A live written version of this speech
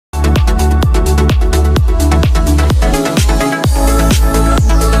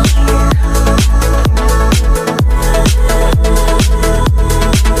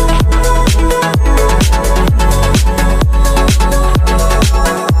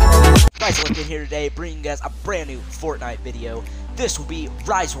here today bringing you guys a brand new Fortnite video. This will be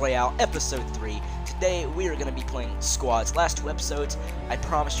Ryze Royale Episode 3. Today we are going to be playing squads. Last 2 episodes, I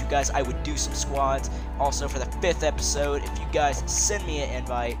promised you guys I would do some squads. Also for the 5th episode, if you guys send me an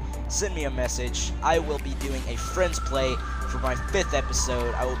invite, send me a message, I will be doing a friends play for my 5th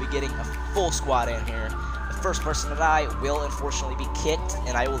episode. I will be getting a full squad in here. The first person to die will unfortunately be kicked,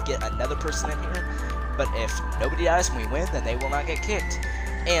 and I will get another person in here. But if nobody dies and we win, then they will not get kicked.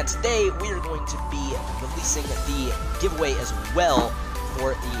 And today we are going to be releasing the giveaway as well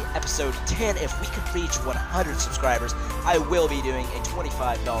for the episode 10. If we can reach 100 subscribers, I will be doing a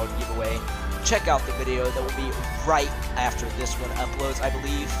 $25 giveaway. Check out the video that will be right after this one uploads. I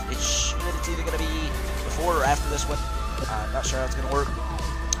believe it's either going to be before or after this one. I'm not sure how it's going to work.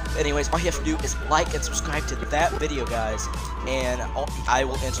 Anyways, all you have to do is like and subscribe to that video, guys, and I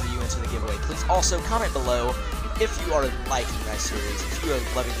will enter you into the giveaway. Please also comment below if you are liking my series. If you are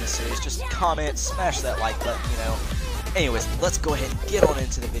loving this series, just comment, smash that like button, you know. Anyways, let's go ahead and get on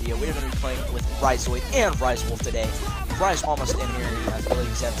into the video. We're going to be playing with Ryze and Ryze Wolf today. Ryze almost in here. I feel like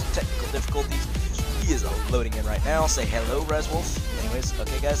he's having some technical difficulties. He is loading in right now. Say hello, Ryze Wolf. Anyways,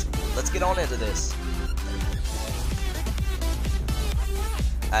 okay, guys, let's get on into this.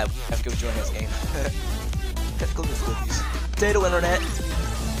 I have to go join his game. Technical difficulties. Potato internet.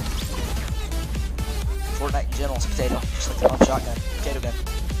 Fortnite in general is potato. Just like the long shotgun. Potato gun.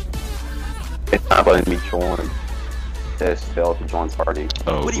 It's not letting me join. This failed to join party.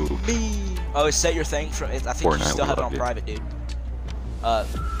 Oh. What do you mean? Oh, set your thing for. I think Fortnite, you still have it on private, dude.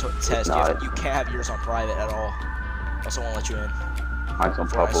 Test. You can't have yours on private at all. Also won't let you in. Mine's on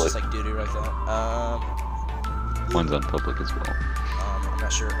public. It's just like doo-doo like that. Mine's on public as well. I'm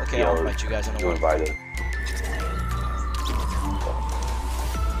not sure. Okay, yeah, I'll invite you guys in a while. Invited.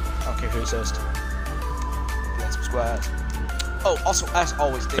 I don't care who's host. Doing some squads. Oh, also, as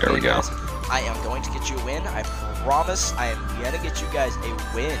always, there we go. Guys, I am going to get you a win. I promise I am going to get you guys a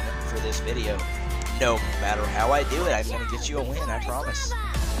win for this video. No matter how I do it, I'm going to get you a win, I promise.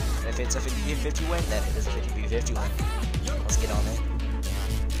 And if it's a 50-50 win, then it is a 50-50 win. Let's get on it.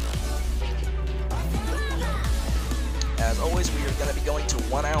 As always, we are going to be going to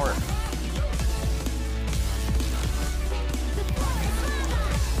 1 hour.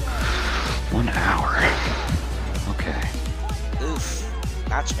 One hour. Okay. Oof.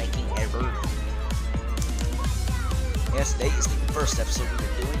 Matchmaking error. Yes, today is the first episode we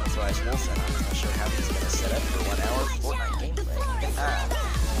were doing with Ryze Wolf, and I'm not sure how he's going to set up for 1 hour Fortnite gameplay.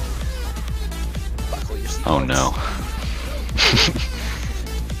 Buckle your seatbelts. Oh no.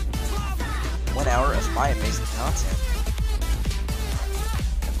 1 hour of my amazing content.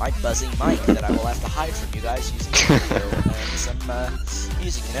 My buzzing mic that I will have to hide from you guys using the video and some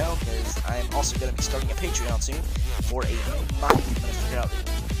music, you know, because I am also going to be starting a Patreon soon for a new mic. I'm going to figure out a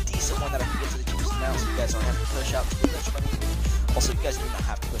decent one that I can get for the cheapest amount so you guys don't have to push out too much money. Also, you guys do not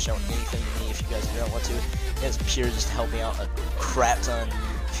have to push out anything to me if you guys don't want to. It's pure just to help me out a crap ton.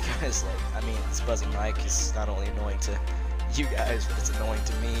 If you guys, like, I mean, this buzzing mic is not only annoying to you guys, but it's annoying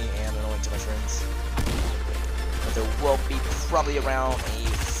to me and annoying to my friends. But there will be probably around a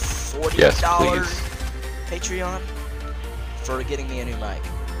 $40 Patreon for getting me a new mic.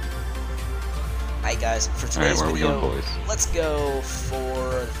 Alright guys, for today's video, let's go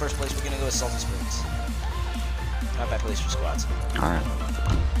for the first place. We're gonna go with Salty Springs. Not bad place for squads. Alright.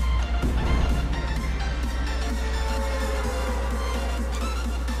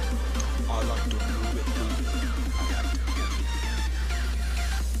 I like to move it.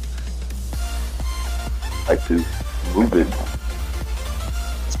 I like to move it.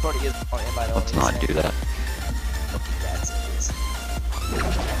 This party is on invite only. Let's not do that. Okay, that's it.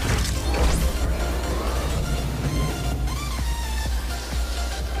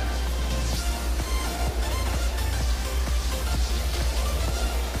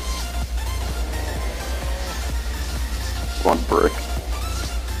 One brick.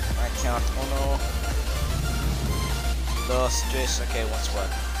 I count 1, 2, 3. Okay, one squad.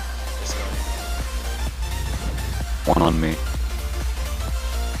 Let's go. One on me.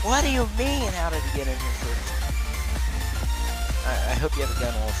 What do you mean? How did he get in here first? I hope you have a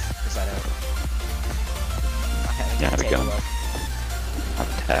gun, Wolf, because I don't. Yeah, I have a gun. I'm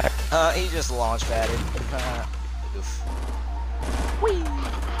attacked. He just launch padded. Oof. Whee!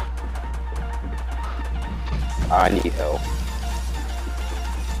 I need help.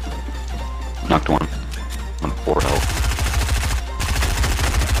 Knocked one. On 4 health.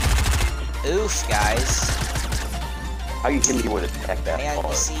 Oof, guys. How you hit me with a tech that And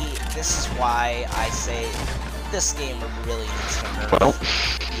hard? you see, this is why I say this game really needs to nerf Well,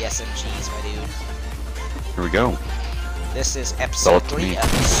 the SMGs, my dude. here we go. This is episode Salt 3 me. of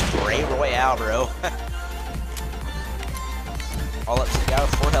Spray Royale, bro. All up to the guy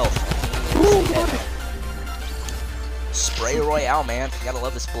with 4 health. Spray Royale, man. You gotta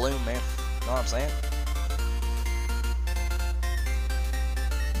love this balloon, man. You know what I'm saying?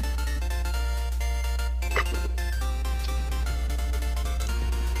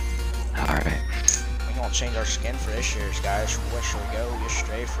 Alright. We're gonna change our skin for this year's, guys. Where should we go?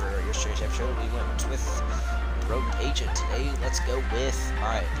 Yesterday's episode, we went with Rogue Agent. Today, let's go with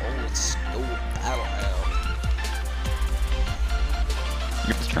my old school battle now.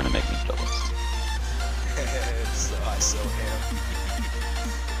 You're just trying to make me jealous. So I so am.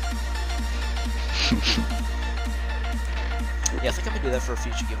 Yeah, I think I'm gonna do that for a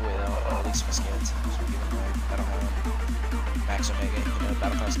future giveaway though. I'll release some skins. So we're giving away, I don't know, Max Omega, you know,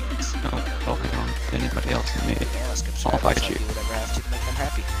 Battle Pass skins. No, focus on anybody else than me. Yeah, let's go I'll fight you. Do whatever I have to make them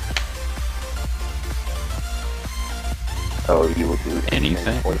happy. Oh, you will do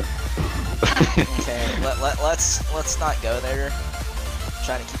Anything? for them. Okay, let's not go there. I'm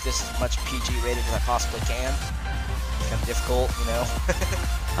trying to keep this as much PG rated as I possibly can. It's kind of difficult, you know.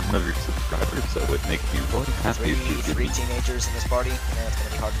 I'm one of your subscribers, so it would make me really happy if you give three me teenagers in this party. Yeah, it's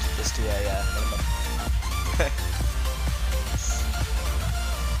gonna be hard to keep this to a minimum.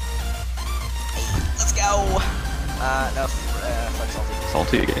 Hey, let's go. No, fuck Salty.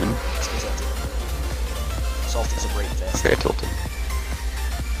 salty again. Let's go Salty. Salty's a great vest. Okay, tilted.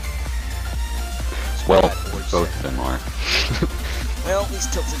 Well, Bad boards. both of them are. Well, at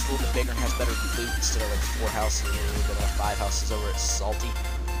least Tilted's a little bit bigger and has better loot instead of like 4 houses here than 5 houses over at Salty.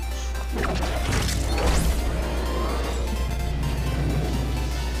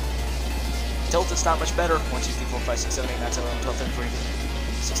 Tilted's not much better. 1, 2, 3, 4, 5, 6, 7, 8, 9, 10, 11, 12, 13, 14,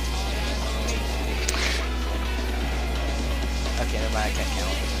 16. Okay, never mind, I can't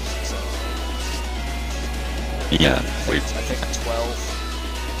count. So, Yeah, wait. I think 12.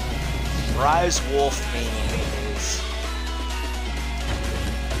 Ryze Wolf meaning is...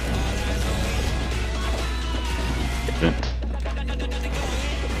 Didn't.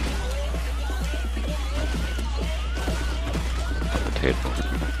 Potato.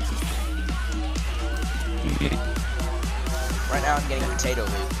 Right now I'm getting potato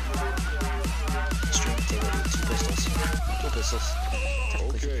loot. Extreme potato loot. 2 pistols. 2 pistols.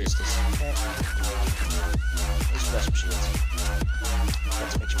 Technically 2 pistols. Okay. Those are best shields.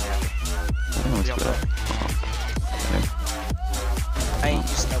 That makes me happy. Oh, that's Real good. quick. I ain't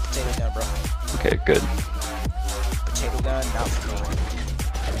using no potato gun, bro. Okay, good. Potato gun, not for me.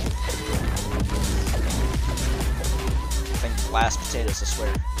 I think last potatoes, I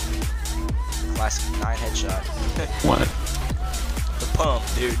swear. Classic 9 headshot. What? The pump,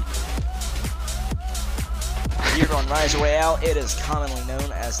 dude. Here on Ryze Royale, it is commonly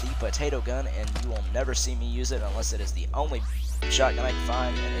known as the potato gun, and you will never see me use it unless it is the only shotgun I can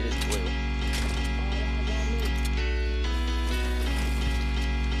find, and it is blue.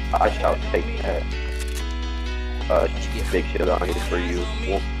 I shall take that. Big shit on here for you.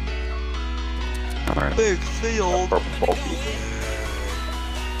 Wolf, Alright. Big field. purple bulky.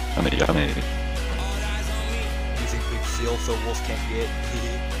 How many? You think big field so Wolf can't get?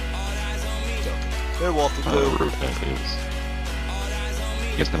 Joking. They're Wolfy Oh, blue. rude that is.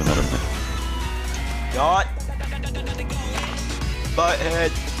 You guys have another one. Got.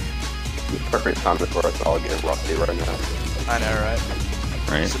 Butthead. Perfect time for us all get rusty right now. I know, right?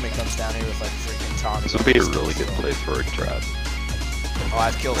 Right? Somebody comes down here with like freaking Tommy. This would be a really good place for a trap. Oh,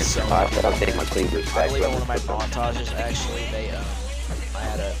 I've killed so I many. shall take my cleavers I back. believe in one of my montages, actually, I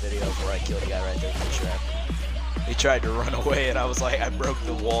had a video where I killed a guy right there in the trap. He tried to run away, and I was like, I broke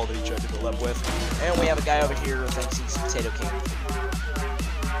the wall that he tried to build up with. And we have a guy over here who thinks he's Potato King.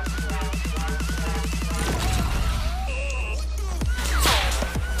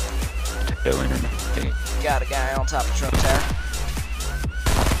 Potato internet. Hey. Got a guy on top of Trump Tower.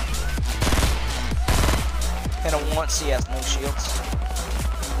 And once he has no shields.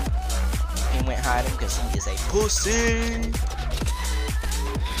 He went hiding because he is a pussy.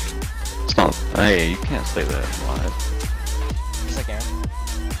 It's not. Hey, you can't say that live. Yes, I can.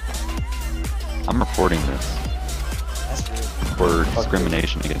 I'm reporting this That's rude. for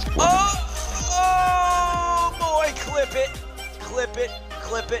discrimination against women. Oh boy, clip it, clip it,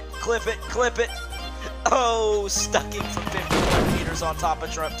 clip it, clip it, clip it. Oh, stucking from 51 meters on top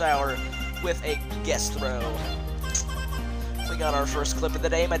of Trump Tower with a guest throw. We got our first clip of the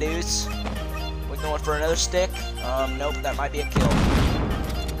day, my dudes. We going for another stick? Nope, that might be a kill.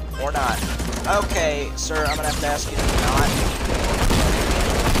 Or not. Okay, sir, I'm gonna have to ask you to not.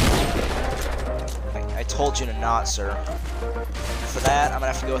 I told you to not, sir. For that, I'm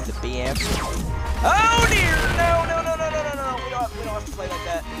gonna have to go with the BM. Oh dear! No, no, no, no, no, no, don't have to play like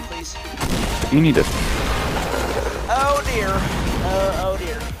that, please. You need to. Oh dear. Oh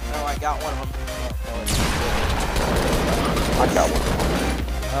dear. Oh, I got one of them. I got one.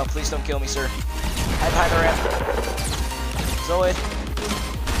 Oh, please don't kill me, sir. Hide behind the ramp. Zoid.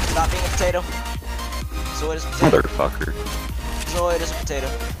 Stop being a potato. Zoid is a potato. Motherfucker. Zoid is a potato.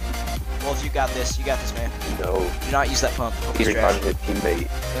 Wolf, you got this. You got this, man. No. Do not use that pump. He's trying to hit teammate.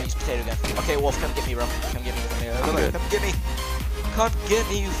 Don't use potato gun. Okay, Wolf, come get me, bro. Come get me. I'm good. Come get me. Come get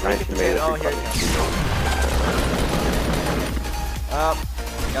me, you freaking potato. Oh, here he comes.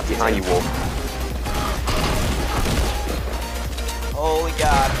 Got the Behind you, potato. Wolf. Holy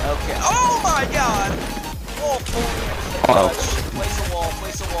God. Okay. Oh my God. Wolf, place a wall.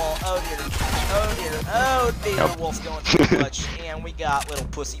 Place a wall. Oh dear. Oh dear. Oh dear. Yep. Wolf's going too much. And we got little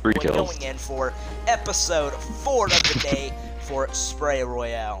pussy boy 3 kills. going in for episode 4 of the day for Spray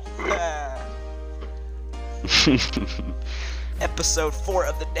Royale. Episode 4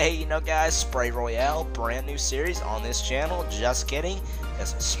 of the day, you know, guys. Spray Royale, brand new series on this channel. Just kidding,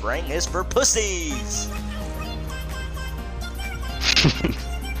 because spraying is for pussies.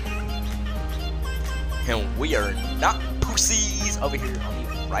 And we are not pussies over here on the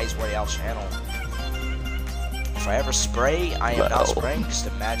Ryze Royale channel. If I ever spray, I am not spraying. Just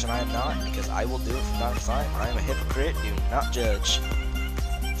imagine I am not, because I will do it from time to time. I am a hypocrite. Do not judge.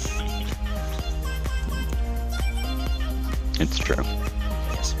 It's true.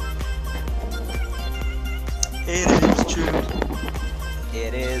 Yes. It is true.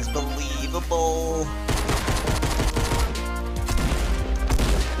 It is believable.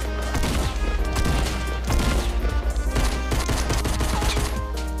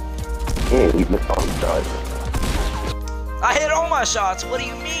 Yeah, you missed all the shots. I hit all my shots. What do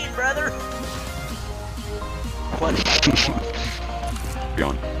you mean, brother? What?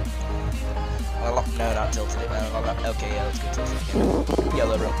 Going. No, not tilted. Okay, yeah, let's go tilted again.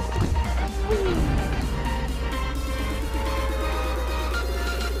 Yellow rope.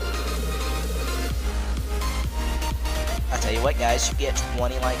 I tell you what, guys, you get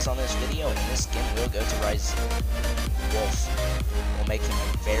 20 likes on this video, and this skin will go to Ryze Wolf. We'll make him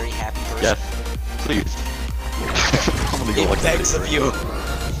a very happy person. Yes. Please. He begs of you.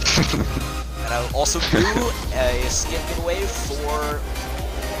 And I'll also do a skin giveaway for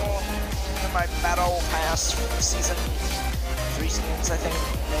my Battle Pass season 3 skins, I think,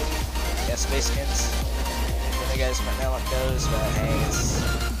 maybe. Yeah, space skins. I don't know, guys, might know how it goes, but hey, it's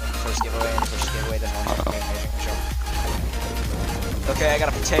first giveaway, and first giveaway doesn't have to be anything, sure. Okay, I got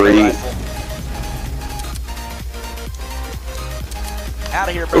a potato rifle. Out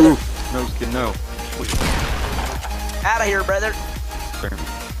of here, brother. Ooh, no skin, no. Please. Out of here, brother. Spare me.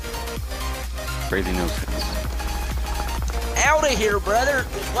 Crazy no skins. Out of here, brother.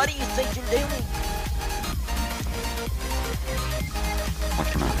 What do you think you're doing?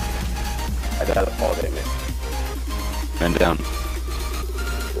 Watch him out. I got a fall damage. Bend down.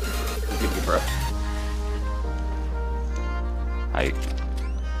 Give me a breath. Be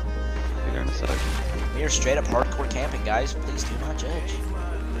there in a sec. We are straight up hardcore camping, guys. Please do not judge.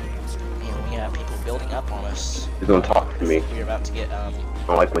 And we have people building up on us. He's gonna talk to me. We're about to get, I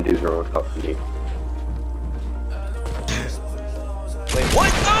don't like when dudes are gonna talk to me. Wait,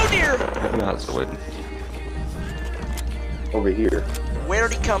 what? Oh dear! Yeah, that's the way. Over here. Where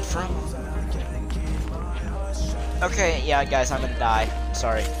did he come from? Okay, yeah, guys, I'm gonna die.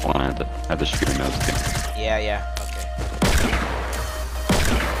 Sorry. Hold on, I had to shoot no skin. Yeah, okay.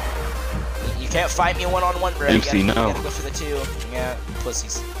 You can't fight me one-on-one, bro. MC, you no. gotta go for the 2. Yeah,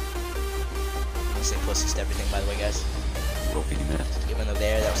 pussies. I say pussies to everything, by the way, guys. Will be missed. Even though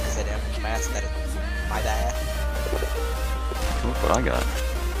that was because I didn't have mask, that is my bad. Look what I got.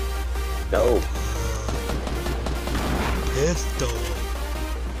 No. Pistol.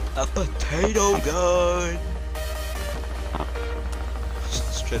 A potato gun.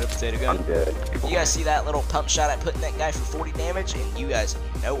 Straight up potato gun. I'm dead. You guys see that little pump shot I put in that guy for 40 damage? And you guys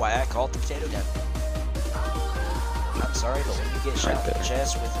know why I call it the potato gun. I'm sorry, but when you get shot in the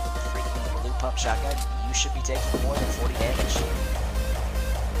chest with a freaking blue pump shotgun, you should be taking more than 40 damage.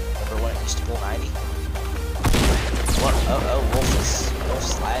 Remember when it used to pull 90? What?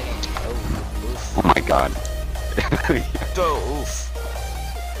 Wolf's lagging. Oh, oof. Oh my god. Oh, oof.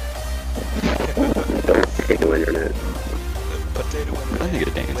 Potato internet. Potato I think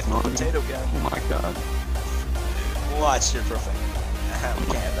it dance with on. potato gun. Oh my god. Watch your profile. We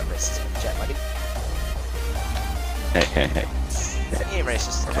can't have that racist in the chat, buddy. Hey. He ain't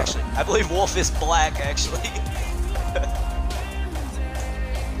racist, actually. I believe Wolf is black, actually.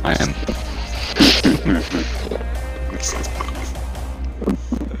 I am.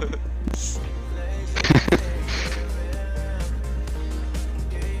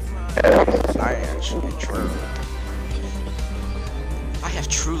 I actually true. I have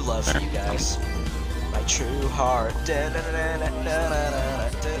true love for you guys. My true heart. Okay.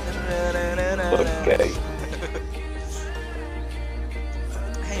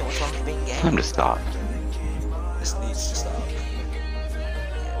 Hey, what's wrong with being gay? Time to stop. This needs to stop.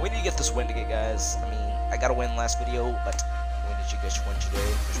 Yeah, we need to get this win to get, guys. I mean, I got a win last video, but when did you guys win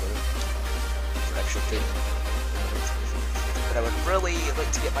today? For extra fee. But I would really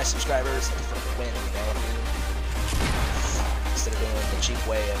like to get my subscribers a different win, you know what I mean? Instead of doing the cheap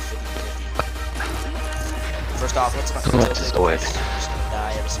way of 50-50. First off, let's not Let's just do it. just gonna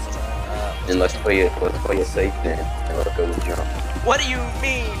die every single time. And let's play it safe then. And let's go with jump. What do you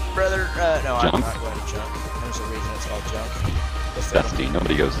mean, brother? No, Jump. I'm not going to jump. There's a reason it's called jump. Go fatal. Dusty.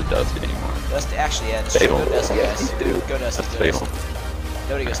 Nobody goes to Dusty anymore. Dusty, actually, yeah, it's Fatal. true. Go Dusty, Yeah, guys. you do. Go Dusty. That's Go fatal. Dusty.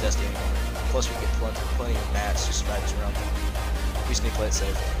 Nobody goes Dusty anymore. Plus, we get plenty of mats to survive this round. We just need to play it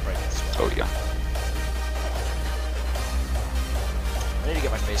safe. Right this way. Oh yeah. I need to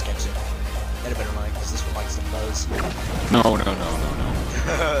get my face cam soon. And a better mic, because this one likes some buzz. No.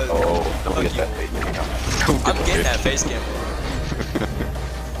 Oh, don't get that face. I'm getting that face cam.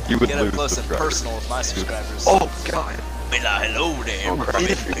 You would Get up lose close and subscribers. personal with my subscribers. Oh god. Hello there. Don't crack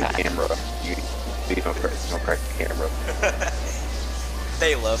the camera. You don't crack the camera.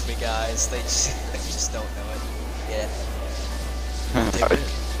 They love me, guys. They just don't know it. Yeah.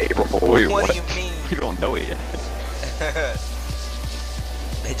 April Wait, What what? do you mean? You don't know it yet.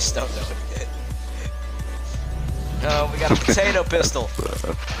 They just don't know it yet. No, we got a potato pistol.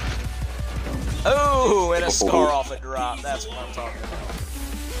 Oh, and a scar off a drop. That's what I'm talking about.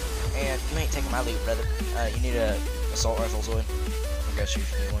 And you ain't taking my loot, brother. You need a assault rifle, Zoid. I got you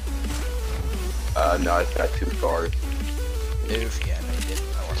if you need one. No, it's got 2 scars. Oof, yeah, no, you did. I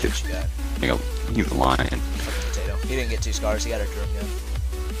want what you got. I go, he's lying. Fucking potato. He didn't get 2 scars. He got a drum gun.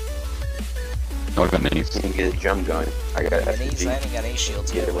 No, I got minis. You can get a jump gun. I got Minis? I SMG. ain't got any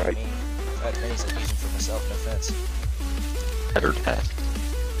shields Get yet. it What do you right. mean? If I had minis, I'd use them for myself. No offense. Better test.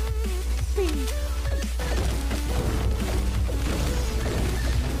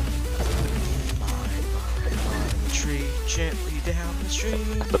 Tree gently down the street.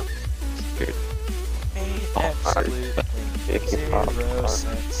 Scared. Made Oh, absolutely zero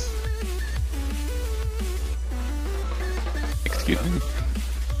sense. Excuse me. Yeah,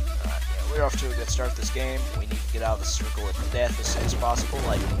 we're off to a good start this game. We need to get out of the circle of death as soon as possible.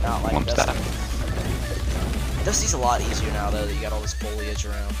 I do not like One Dusty. stab. Dusty's a lot easier now, though, that you got all this foliage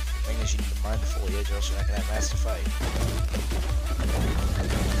around. The thing is, you need to mind the foliage, or else you're not gonna have mats to fight.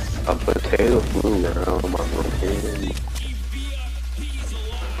 A potato flew around my rotation.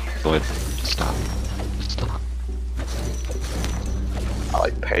 Go ahead. Just stop. Just stop. I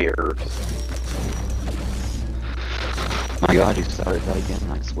like pears. My god, you started that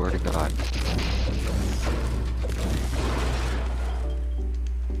again, I swear to god.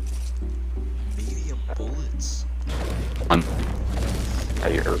 Medium bullets.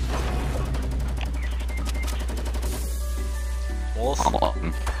 Pear. Wolf.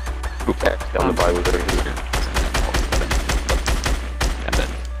 Okay. Down the Bible there. And then,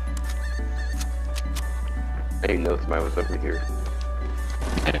 I didn't know somebody was over here.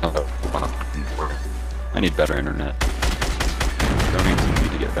 I need better internet. Donating me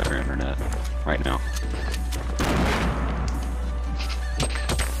to get better internet right now.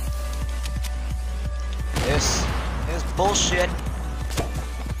 This is bullshit.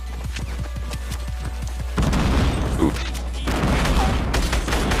 Oof.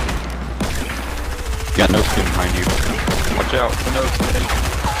 You got no skin behind you. Watch out, the no skin.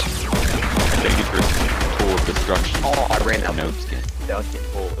 Dangerous tool of destruction. Oh, I ran out. No skin. Without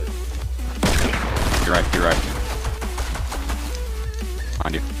getting bullet. You're right, you're right.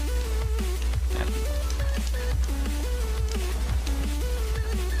 Behind you. Yeah.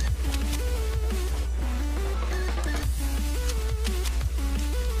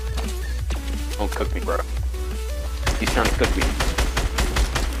 Don't cook me, bro. He's trying to cook me.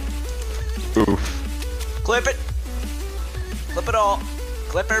 Oof. Clip it. Clip it all.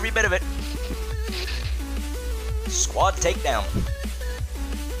 Clip every bit of it. Squad takedown.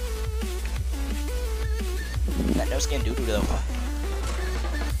 That no skin doo-doo though.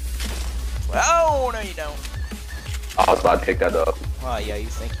 Oh, no you don't. I was about to pick that up. Oh yeah, you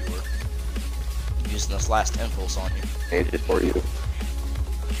think you were. Using this last impulse on you. And just for you.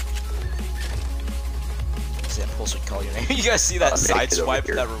 This impulse would call your name. You guys see that Make side it over swipe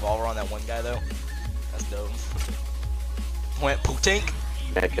here. with that revolver on that one guy though? That's dope. Went Putink.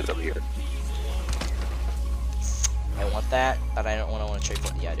 Make it over here. I want that, but I don't want to trade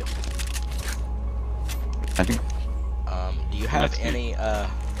for it. Yeah, I do. I think Do you have That's any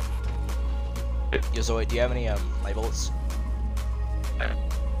Yo, Zoe, do you have any light bullets?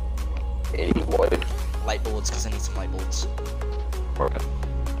 Any what? Light bullets, because I need some light bullets. Okay.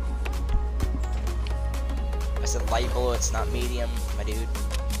 I said light bullets, not medium, my dude.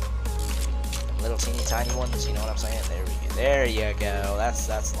 Little teeny tiny ones, you know what I'm saying? There we go. There you go. That's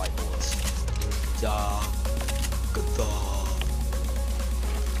light bullets. Duh. Good duh.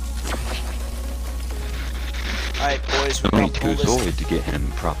 Alright, boys, we're Only gonna pull too this. Zoid to get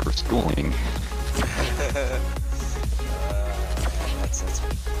him proper schooling. That's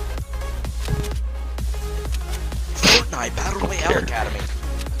Fortnite Battle Royale Academy.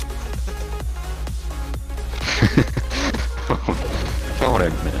 That's not what I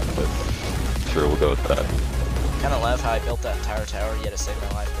meant, but sure, we'll go with that. Kind of love how I built that entire tower. You had to save my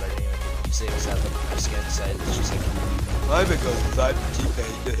life, but I didn't even use it because I was going to say it's just like, I'm going to go inside the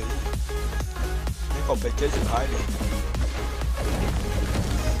teammate. Think on vacation hiding.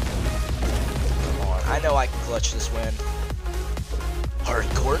 Come on, I know I can clutch this win.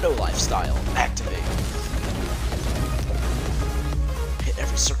 Hardcore no lifestyle. Activate. Hit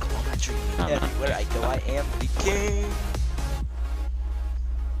every circle on my tree. Everywhere I go, I am the king.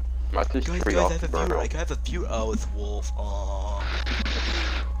 Guys, I have a view. Oh, it's Wolf. Aww.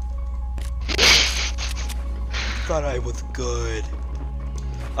 Thought I was good.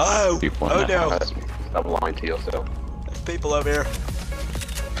 Oh! Oh no! Stop lying to yourself. There's people over here.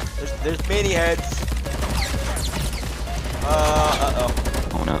 There's mini heads. Uh-oh.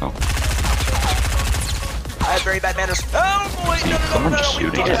 Oh no. I have very bad manners. Oh boy! No, Someone's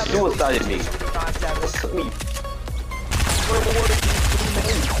shooting we at can't you. Suicided me.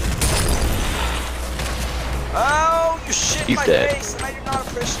 Oh, you shit in He's my dead. face, and I do not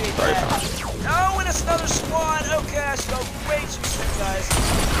appreciate Sorry, that. No, and it's another squad. Okay, I spoke way too soon, guys.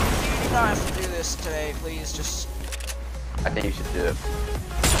 You do not have to do this today, please. Just. I think you should do it.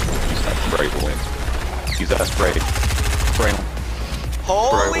 Use that spray, boy. Use that spray. Spray him.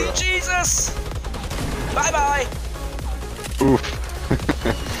 Holy Spray. Jesus! Bye bye. Oof.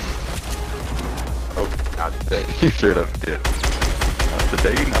 Oh, not today. You straight up did. Not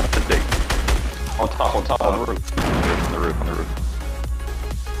today, not today. On top, on the roof. On the roof, on the roof.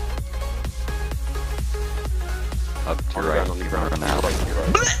 Up to your right, keep running around the house.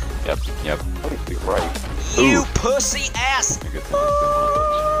 Yep, yep. Right. You Oof. pussy ass! Good thing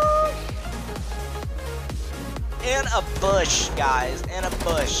it's In a bush, guys. In a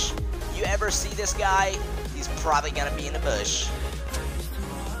bush. You ever see this guy? He's probably gonna be in a bush.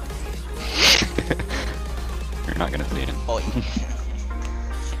 You're not gonna see him. Oh,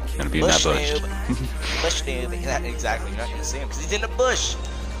 He's gonna be in that bush. noob. Bush noob. Yeah, exactly. You're not gonna see him because he's in a bush.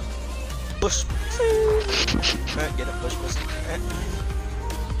 Bush. Get a bush pussy.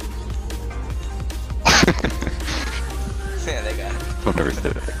 Yeah, they got it. I'll never say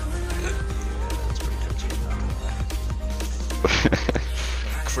that.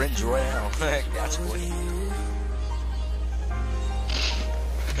 Cringe Royale. Gotcha, boy.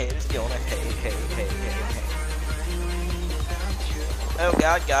 Haters gonna hate. Oh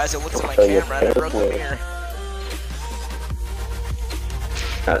god, guys, it looks at my camera and I broke the mirror.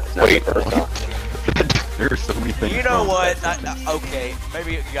 That's not Wait. the first time. There are so many things. You know wrong what? with that. Okay,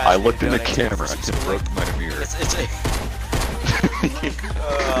 maybe you guys. I should looked in the donate camera some and support. broke my mirror. It's a.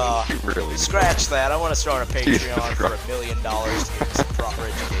 You really Scratch that. I want to start a Jesus Patreon for Christ. $1 million to give me some proper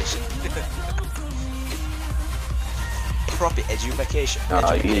education. Proper education.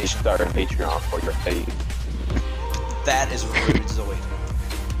 You need to start a Patreon for your page. That is rude, Zoe.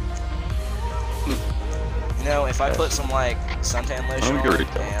 You know, if I put some like suntan lotion on you're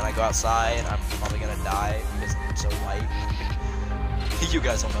and I go outside, I'm probably gonna die because I'm so white. You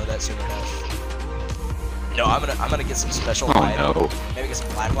guys don't know that soon enough. No, I'm gonna get some special light. Oh no. Maybe get some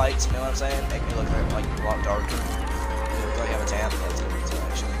black lights. You know what I'm saying? Make me look like a lot darker. Look like I have a tan. Yeah, it's good,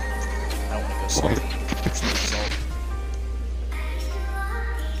 actually. I don't want to go salty. Just need salt.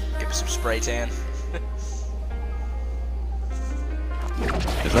 Give me some spray tan.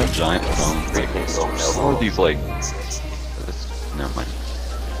 Is that giant phone vehicles? All of these like It's never mind.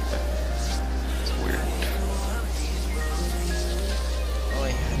 It's weird.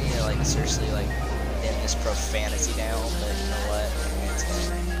 really, I need to like seriously like dim this profanity down, but you know what? It's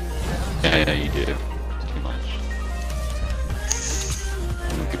fine. Yeah, you do. Too much.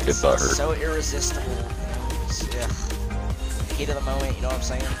 You could get that hurt. So irresistible. You know, it's, yeah. The heat of the moment. You know what I'm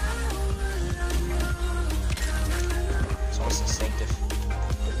saying? It's almost instinctive.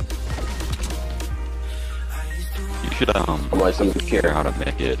 You should Why some figure out how to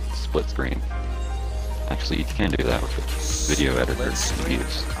make it split screen. Actually, you can do that with it. video editor split screen. to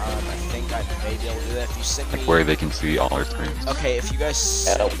use? I think I may be able to do that if you send me. Like where they can see all our screens. Okay, if you guys.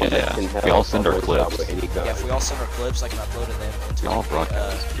 Yeah, we all send our clips. Yeah, if we all send our clips, I can upload them into. All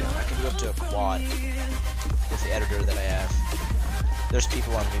broadcast. I can do up to a quad with the editor that I have. There's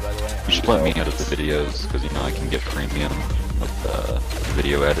people on me, by the way. You should let me edit the videos, because, you know, I can get premium with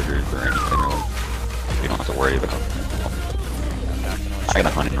video editors or anything, really. You don't have to worry about it. I got a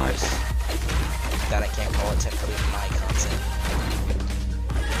hunting knife. That I can't call it technically my content.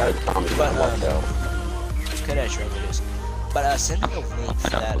 Could I trade videos? But send me a link for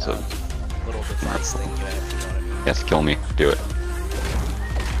that little device thing you have, you know what I mean? Yes, kill me. Do it.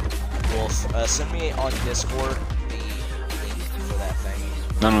 Wolf, send me on Discord the link for that thing.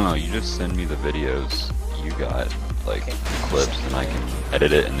 No, you just send me the videos you got, like, clips, and I can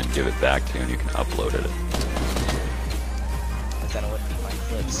edit it and then give it back to you, and you can upload it. But then it wouldn't be my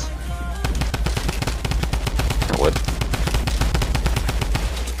clips. Or what?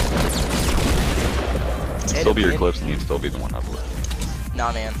 It'd still be your clips, and you'd still be the one uploaded.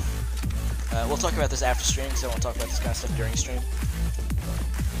 Nah, man. We'll talk about this after stream, because I won't talk about this kind of stuff during stream.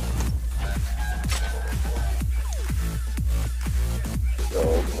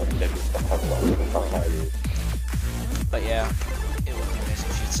 But yeah, it would be nice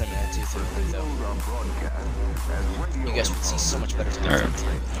if you'd send me that too through the link, though. You guys would see so much better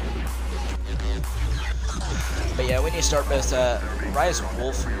content. But yeah, we need to start both Ryze and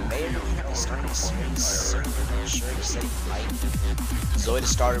Wolf may or may not be starting a series soon. I'm not sure. He said he might. Zoid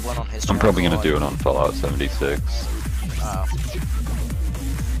started one on his channel. I'm probably gonna do it on Fallout 76. I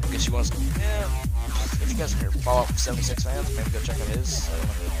guess you want to. Yeah. If you guys are Fallout 76 fans, maybe go check out his. I don't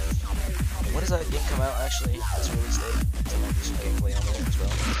know. When does that game come out, actually? That's release date. So maybe do some gameplay on there as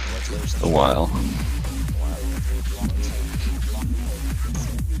well. A while.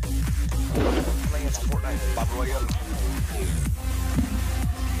 Playing some Fortnite, Bob Royale.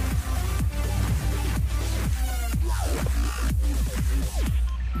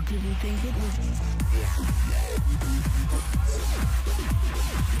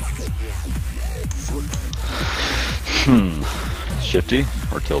 Shifty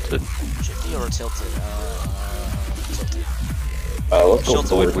or tilted? Shifty or tilted? Tilted. Let's go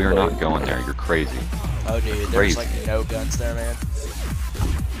Tilted, we are not going there, you're crazy. Oh dude, there's like no guns there, man.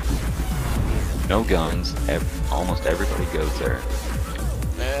 No guns, almost everybody goes there.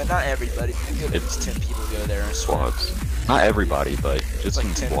 Not everybody. It's 10 people go there. Squads. Not everybody, but just like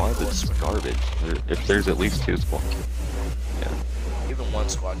in squads, it's garbage. If there's at least 2 squads. Yeah. Even one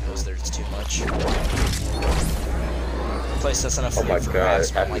squad goes there, it's too much. Place that's enough for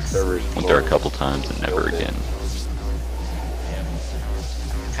God, like 3. Went there a couple times and never again. Yeah.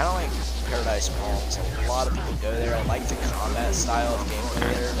 Kind of like Paradise Palms. A lot of people go there. I like the combat style of gameplay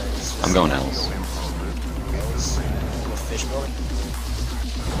there. I'm going else. With fish building.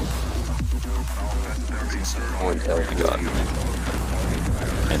 Oh my god.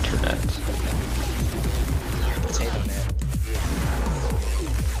 Internet. Potato net.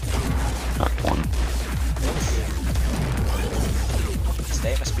 Knocked one.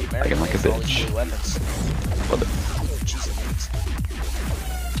 Today must be American. Like a bitch. Weapons. Love it. Jesus.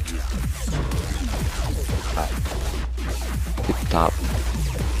 Top.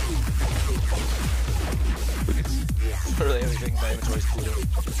 Literally everything in my inventory is blue.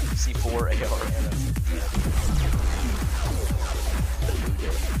 C4, AR, and a...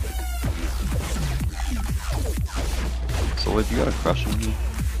 So if you got a crush on me?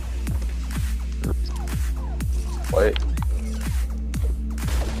 Wait.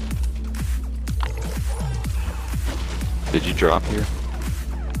 Did you drop here?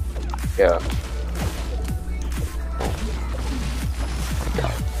 Yeah. Oh my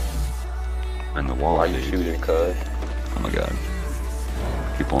god. And the wall. Why you shooting, cuz? Oh my god.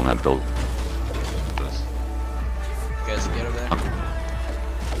 People in that building. You guys get over there? I'm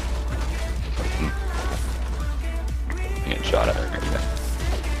getting shot at right now.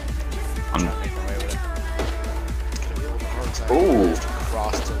 I'm trying to make my way with it. It's gonna be a little hard time. Ooh. I have to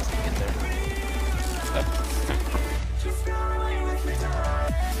cross till we get there. I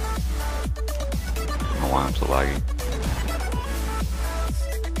don't know why I'm so laggy.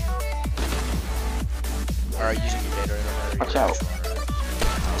 Alright, using your data right now. Watch out.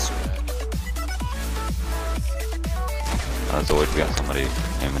 Zoid, we got somebody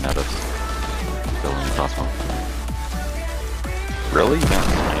aiming at us. Building a crossbow. Really? You got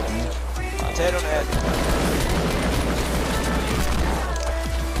sniping? Potato net.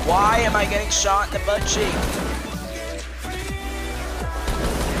 Why am I getting shot in the butt cheek?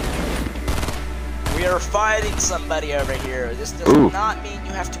 We are fighting somebody over here. This does not mean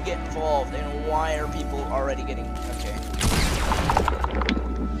you have to get involved. And why are people already getting... Okay.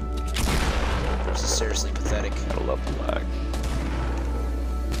 seriously pathetic. Gotta love the lag.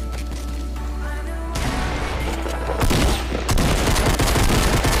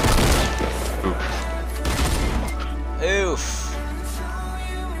 Oof.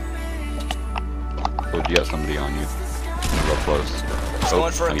 Oh, you got somebody on you. Real close. He's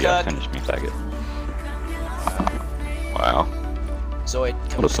going for a yeah, cut. finish me, faggot. Wow. Zoid,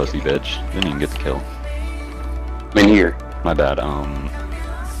 come What a pussy bitch. Didn't even get the kill. I'm in here. My bad.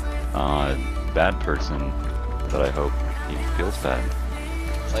 Bad person, but I hope he feels bad.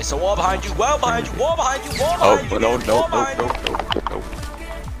 Place a wall behind you, wall behind you, wall behind you, wall Oh, behind you. no, wall behind you. no.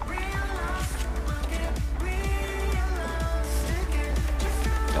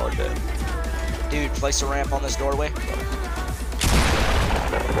 Y'all are dead. Dude, place a ramp on this doorway.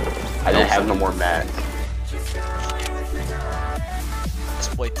 I didn't have no more mats. This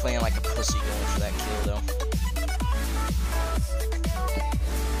boy playing like a pussy going for that kill though.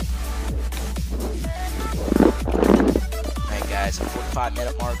 Alright guys, at the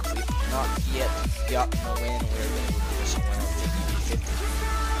 45-minute mark, we've not yet gotten the win. We're going to do this win on 50-50.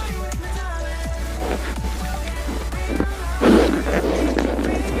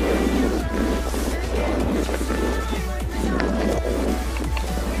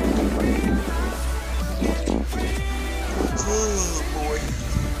 Oh boy.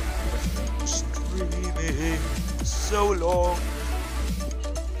 Streaming so long.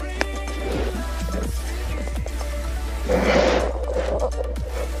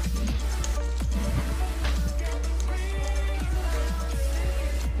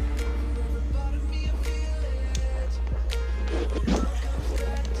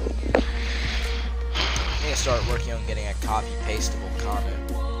 Start working on getting a copy-pastable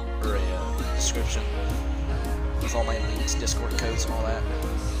comment or a description with all my links, Discord codes, and all that.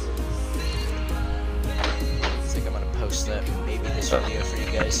 I think I'm gonna post that maybe this video for you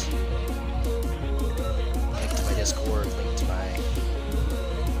guys. Link to my Discord, link to my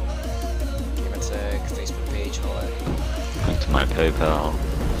Gamertag, Facebook page, and all that. Link to my PayPal.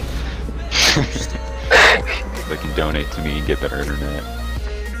 They can donate to me and get better internet.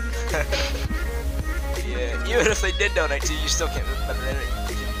 Yeah, even if they did donate to you, you still can't get better internet,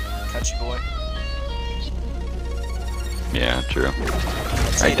 you country boy. Yeah, true.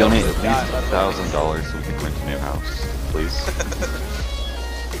 I donate at least $1,000 so we can rent a new house, please.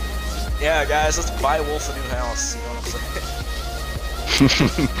 Yeah, guys, let's buy Wolf a new house. You know what I'm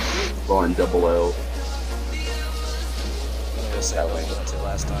saying? Going double L. I'm gonna say what I went to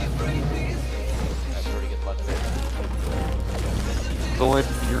last time. I had pretty good luck there. Zoid,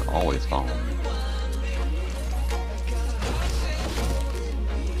 you're always following me.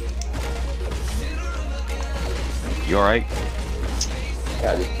 You alright?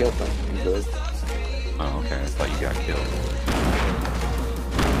 Yeah, I just killed them. I'm good. Oh, okay. I thought you got killed.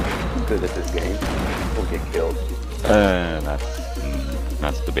 I'm good at this game. We'll get killed.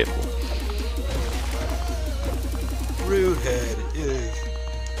 That's debatable. Rude head, ew.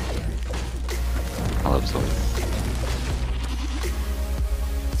 I love Zoid.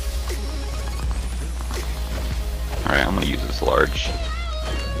 Alright, I'm gonna use this large.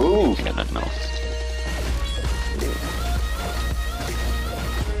 Ooh! I got nothing else.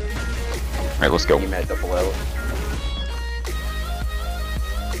 Alright, let's go. Team at double L.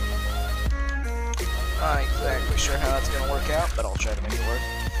 Not exactly sure how that's gonna work out, but I'll try to make it work.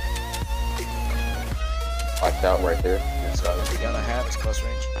 Watch out right there. So the gun I have is close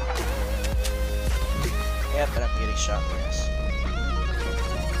range. Yeah, but I'm getting shot in the ass.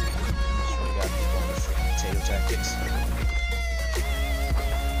 Sure we got people on their freaking potato tactics.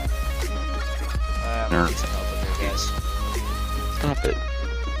 I'm gonna need some help with here, guys. Stop it.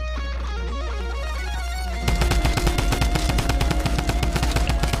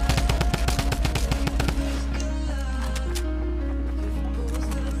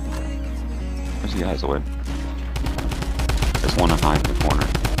 Where's the guys away? There's one behind the corner.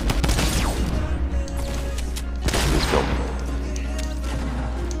 This building.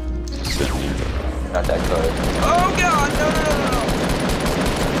 Just sitting here. Got that code. Oh god, no.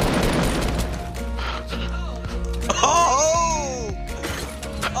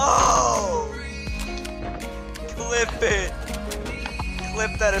 Oh! Clip it!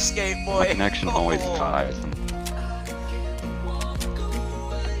 Clip that escape, boy! My connection always ties.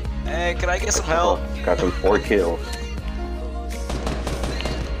 Hey, can I get some help? Got them 4 kills.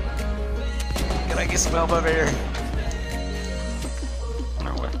 Can I get some help over here?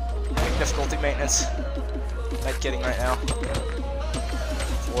 No way. Difficulty maintenance. Med kidding right now.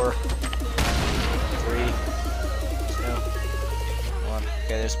 4, 3, 2, 1.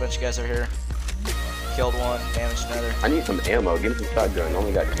 Okay, there's a bunch of guys over here. Killed one, damaged another. I need some ammo. Give me some shotgun. I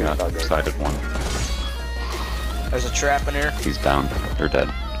only got 2 Yeah, shotguns. decided one. There's a trap in here. He's down. They're dead.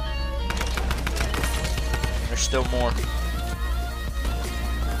 There's still more.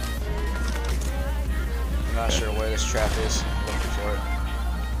 I'm not sure where this trap is. I'm looking for it.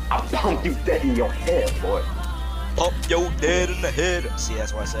 I'll pump you dead in your head, boy. Pump your dead in the head. See,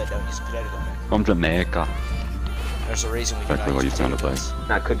 that's why I said don't use potato gun. From Jamaica. There's a reason we do Exactly not what use you sounded potato like. guns. He's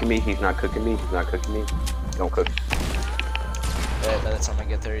not cooking me. He's not cooking me. He's not cooking me. Don't cook. By the time I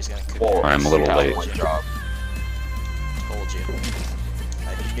get there, he's gonna cook. Or I'm a little late. One job. Told you.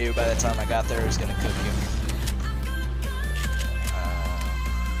 I knew by the time I got there, he was gonna cook you.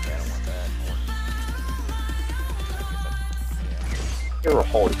 Yeah, I don't want that. You're a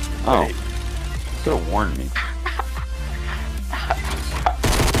holy. Oh. Could have warned me.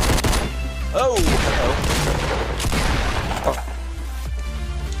 Oh! Uh-oh.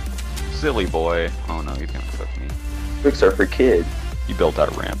 Silly boy. Oh no, he's gonna cook me. Tricks are for kids. You built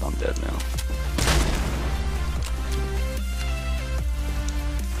that ramp, I'm dead now.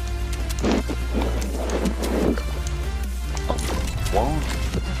 Whoa.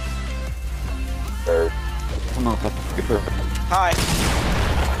 Or I don't know if that's good. Hi.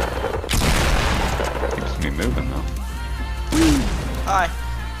 Keeps me moving though. Hi.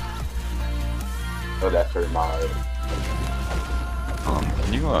 oh, that's for my.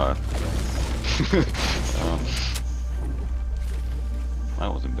 Can you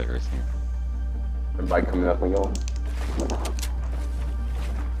that was embarrassing. Everybody coming up on y'all.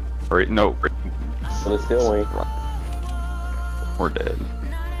 Right, no. But it's still ain't. We're dead.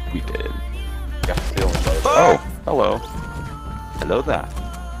 We dead. Got still in both. Oh, hello. Hello there.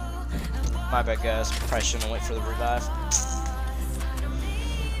 My bad, guys. Probably shouldn't wait for the revive.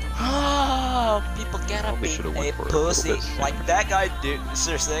 Oh, people get up Probably in should've a went for it a little pussy. bit sooner. Like that guy, dude.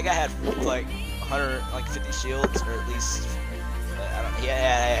 Seriously, that guy had like 150 shields, or at least I don't.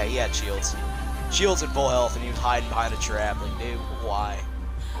 Yeah, he had shields. Shields and full health, and he was hiding behind a trap. Like, dude, why?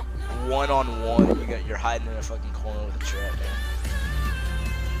 1-on-1, you're hiding in a fucking corner with a trap,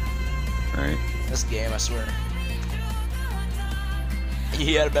 man. Right. This game, I swear.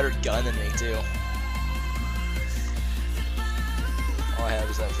 He had a better gun than me too. All I have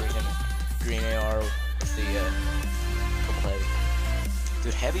is that freaking green AR with the purple heavy.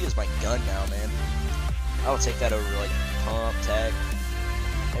 Dude, heavy is my gun now, man. I would take that over like pump, tag.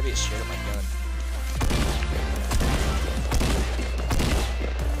 Heavy is straight up my gun.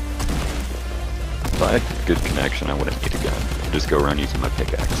 If I had good connection, I wouldn't need a gun. I'd just go around using my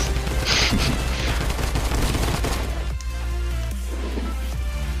pickaxe.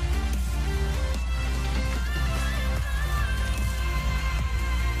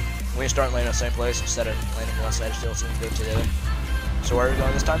 We start landing in the same place instead of landing one side still, so we can go to the other. So where are we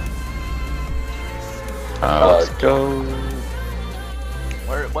going this time? Let's go.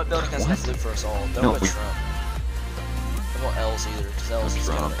 What building has enough loot for us all? Don't No, go we- Trump. Don't go L's either, because L's is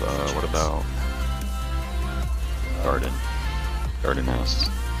Trump, gonna make what chance. about Garden? Garden House.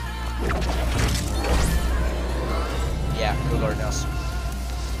 Yeah, go Garden House.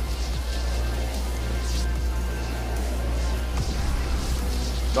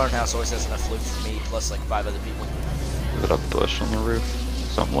 Garden House always has enough loot for me, plus like 5 other people. Is it a bush on the roof?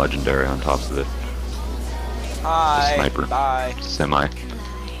 Something legendary on top of it. Hi. Sniper. Bye. Semi.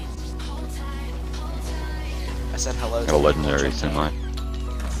 I said hello. Got a legendary semi.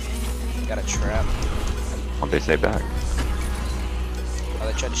 Got a trap. What'd they say back? Oh,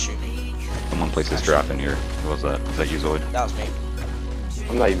 they tried to shoot me. Someone placed a strap in here. What was that? Was that you, Zoid? That was me.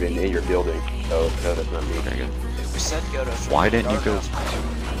 I'm not even in your building, so no, that's not me. Okay, good. We said go to. Why didn't you Garden go? House.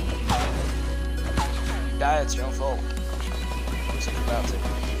 Die, it's your own fault. Looks like you're about to.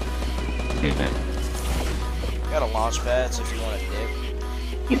 Anything. Got a launch pad, so if you want to dip.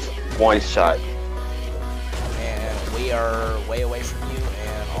 It's one shot. And we are way away from you,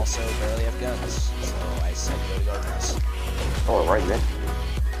 and also barely have guns. So I said go to Garden House. Oh, right there.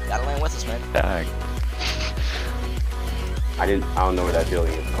 Gotta land with us, man. Tag. I don't know what that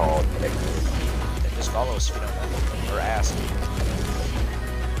building is called. And just follow us if you don't know. Or ask.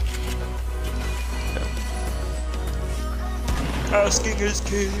 Asking is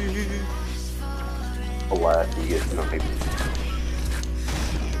king. Oh, wow, you get no maybe. Let's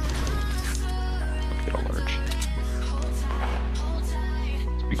get a large.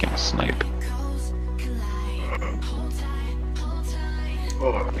 We can snipe.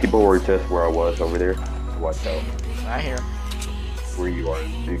 People were just where I was over there. Watch out. I hear him. Where you are.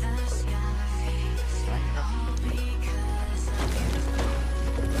 Dude.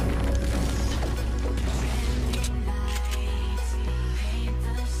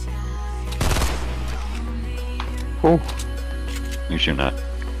 Cool. You shooting at?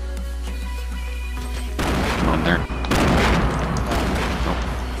 Come on there.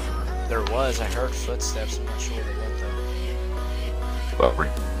 was. I heard footsteps. I'm not sure where they went though. Well,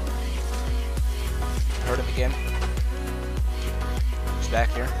 Heard him again. He's back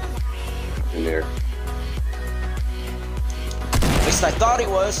here. In there. At least I thought he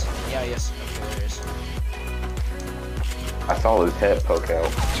was. Yeah, he is. Okay, there he is. I saw his head poke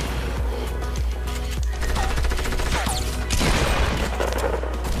out.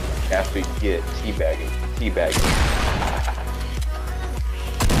 After you get teabagging.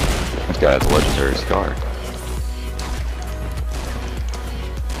 this guy has a legendary scar.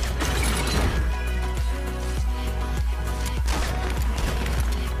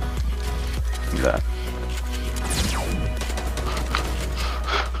 Look at that.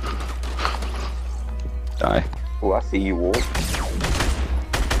 Die. Oh, I see you, Wolf.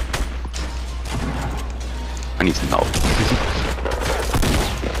 I need some help.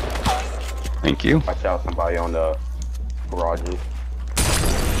 Thank you. Watch out, somebody on the garages.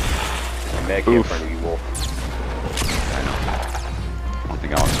 Meg in front of you, Wolf. I know. I don't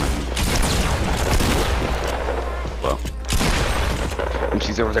think I was. Well. And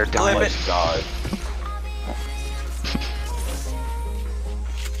she's over there down Flip like it. God.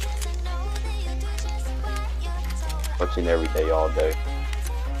 Watching every day, all day.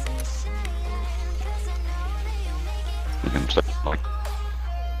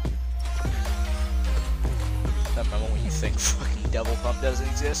 That moment when you think fucking double pump doesn't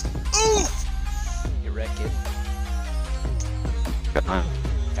exist. Oof! You wreck it. Can I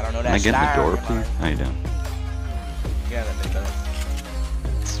don't know I that get in the style, door, come please? on. How you doing? Yeah, that'd be better.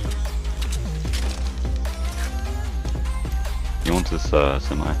 You want this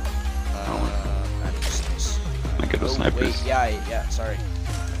semi? I just Am I good with snipers? Wait, yeah, sorry.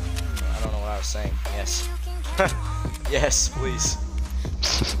 I don't know what I was saying. Yes. Yes, please.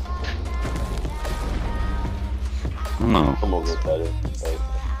 No. I'm gonna get better.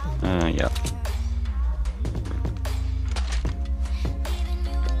 Yeah.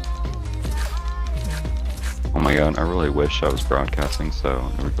 Oh my god, I really wish I was broadcasting so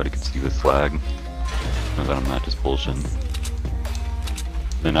everybody could see this lag. So that I'm not just bullshitting.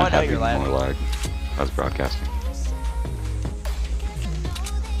 Then Oh, I I'd know have you're even lagging. more lag if I was broadcasting.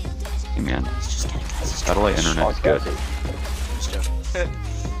 Hey man, It's just kidding, guys. It's satellite trash. internet is good. Just joking.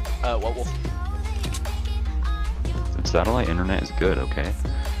 What wolf? Satellite internet is good, okay?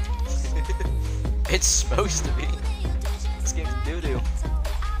 It's supposed to be. This game's doo-doo.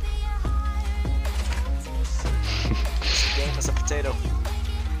 This game is a potato.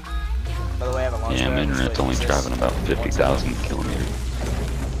 By the way, I have a launch Yeah, pad. my This internet's way only exists. driving about 50,000 kilometers.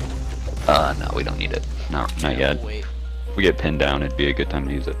 No, we don't need it. No, not yet. Oh, wait. If we get pinned down, it'd be a good time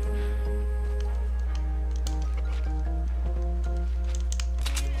to use it.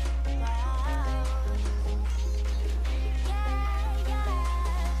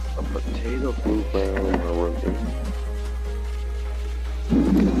 A potato blue brown Olympian.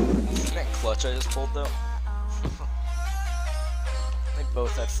 That clutch I just pulled though. They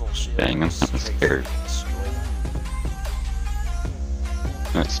both had full shield. Dang, I'm Just kinda straight scared. destroyed them.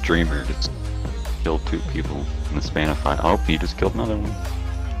 That streamer just killed 2 people in the span of 5. Oh, he just killed another one.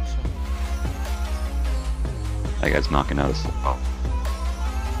 That guy's knocking out his. Oh,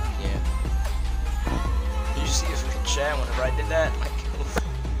 Yeah. Did you see his freaking chat whenever I did that? Like,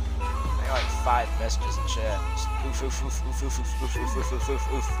 I got like 5 messages in chat. Just oof, oof, oof, oof, oof, oof, oof, oof, oof, oof,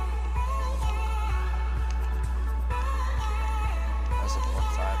 oof, oof. I was like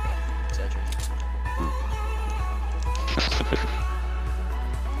 1.5, but exaggerated.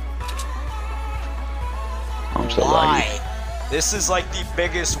 I'm so Why? laggy. This is like the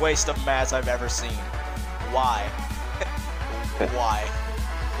biggest waste of mats I've ever seen. Why? Why?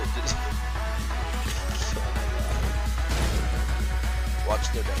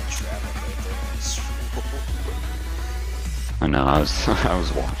 Watch there being a trap up right there. I know. I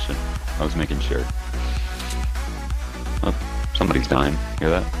was watching. I was making sure. Oh, somebody's dying. Hear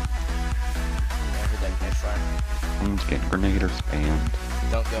that? Never that grenade fire. Someone's getting grenade or spammed.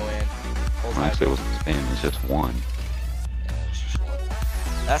 Don't go in. Hold Well, high. actually, it wasn't spam. It's just one. Yeah, it's just one.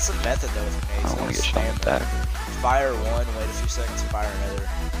 That's the method though with I grenades. don't want to get Spam shot them. back. Fire one, wait a few seconds, fire another.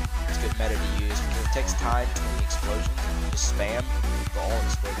 It's a good meta to use because it takes time between the explosions. Just spam, they'll all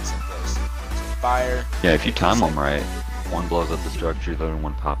explode in the same place. So fire. Yeah, if you wait a time few them right, one blows up the structure, the other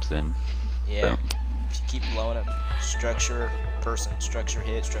one pops in. Yeah. Boom. If you keep blowing up structure, person, structure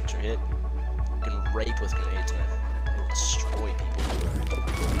hit, you can rape with grenades, man. It'll destroy people.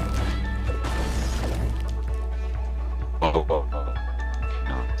 Whoa, whoa, whoa.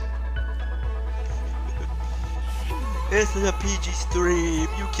 No. This is a PG stream.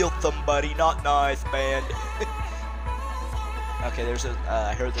 You killed somebody, not nice, man. Okay, there's a.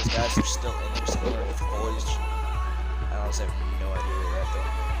 I heard those guys are still in there somewhere with foliage. I honestly have no idea where they're at though.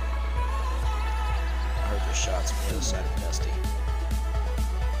 I heard their shots from the other side of Dusty.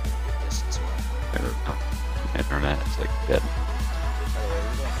 Good distance away. Internet is like dead. By the way,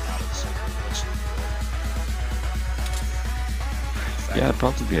 we're going out of the circle. Yeah, it'd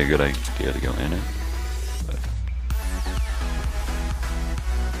probably be a good idea to go in it. But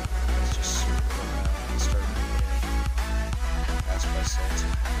Let's just swoop around and start moving. That's what I said.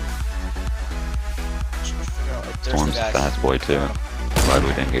 Should we figure out, like, there's Storm's the a guys. fast boy too. Glad we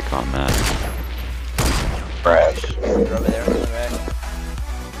didn't get caught in that. Crash. They're over there, by the way.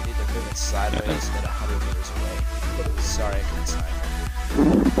 Dude, they're moving sideways at 100 meters away. Sorry, I couldn't snipe.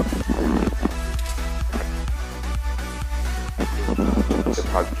 They're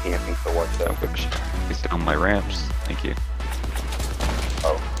probably camping for what though? He's down my ramps. Thank you.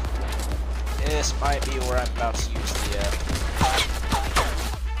 Oh. This might be where I'm about to use the,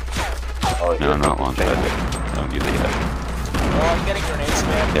 Oh, No, I'm not launching it. Don't use it yet. well, I'm getting grenade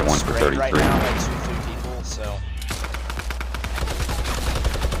spam. Hit one for sprayed right 33. now by 2-3 people, so.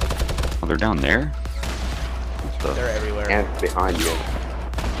 Oh, they're down there? What the- They're everywhere. And behind you.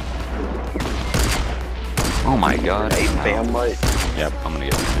 Oh my god. Hey, Ow. spam light. Yep, I'm gonna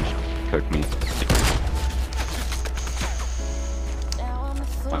get finished. Cook me.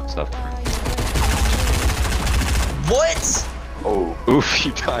 I'm suffering. What? Oh. Oof,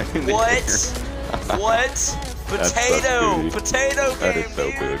 you died in the What? air. What? That's Potato! booty. Potato That game, is so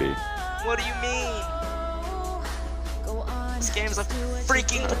dude! booty. What do you mean? This game's a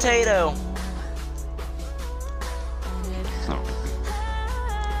freaking potato! So,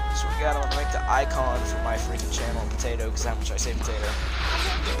 So we got to make the icon for my freaking channel, potato, because how much I say potato.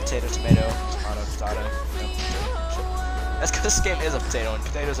 Potato, tomato, tomato, potato. You know, that's because this game is a potato, and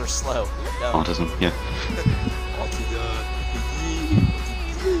potatoes are slow. No. autism, yeah.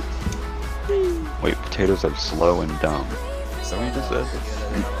 Wait, potatoes are slow and dumb. Is that what you just said?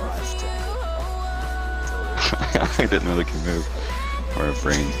 I didn't know they could move. Or a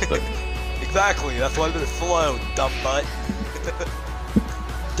brain stuck. Exactly, that's why they're slow, dumb butt.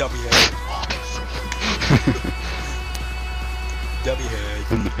 Dummy head. Dummy head.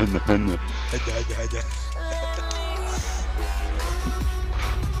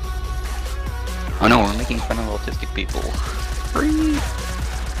 Oh no, we're making fun of autistic people. Free!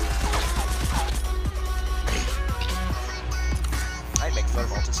 I ain't making fun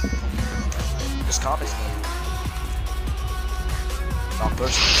of autism. Just comments me.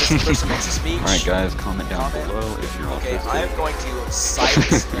 Person makes a speech. Alright guys, comment down Comment. below if you're Okay, autistic. I am going to cite a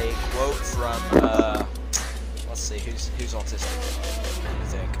quote from, let's see, who's autistic? I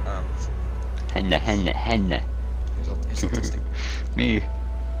think, Henna. who's autistic? Me.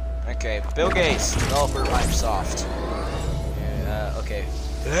 Okay, Bill Gates, developer Microsoft. Okay.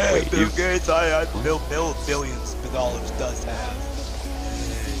 Wait, Bill you- Gates, I billions of dollars does have.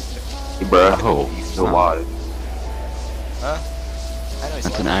 Bruh. Oh, He's no. alive. Huh? I know he's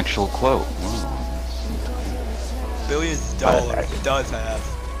That's like an actual quote. Wow. billions of dollars does have.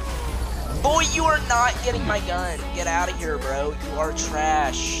 Boy, you are not getting my gun. Get out of here, bro. You are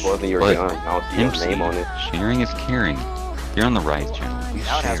trash. Wasn't your But gun. I don't see his name on it. Sharing is caring. You're on the Ryze channel. You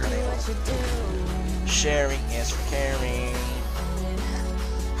Now it has share. my name on it. Sharing is for caring.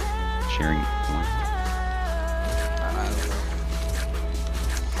 Sharing. I don't know.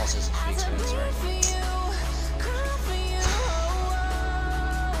 Also, some speak Spanish, sorry.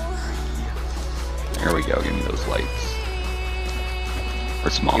 There we go. Give me those lights. Or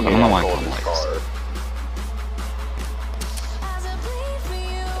small. I Give me don't know that why I call golden them lights. car.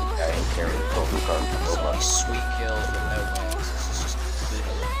 I ain't carrying the golden car. So many sweet kills with no wins. This is just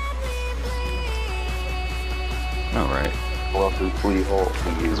brutal. No, right. Pull up through Tweety Hole.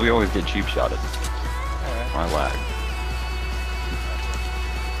 Because we always get cheap shotted. Alright. I lag.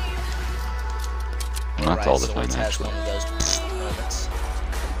 And that's all the time, Has actually. one of those moments.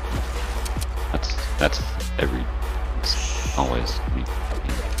 That's every. It's always me.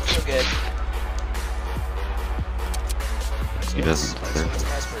 Feel good. He doesn't. He's a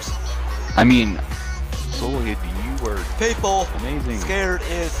nice person. I mean, Soid, you were People amazing. scared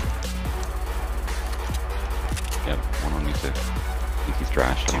is Yep, one on me too. I think he's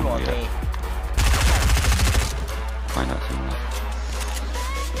trash. I two don't know on yet. me. Find out soon.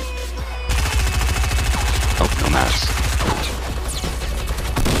 Oh, no mass.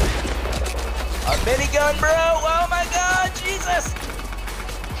 A minigun, bro! Oh my god, Jesus!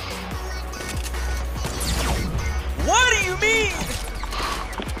 What do you mean?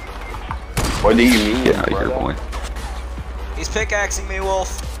 What do you mean? Get out of here, brother? boy. He's pickaxing me,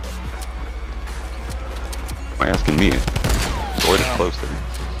 Wolf. Why asking me? Zoid is closer.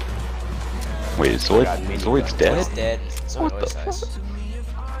 Wait, is Zoid's dead? Zoid's dead. Zoid What always the dies.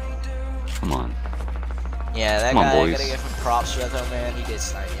 Come on. Yeah, that Come on, guy, I boys. gotta give him props for that though, man. He did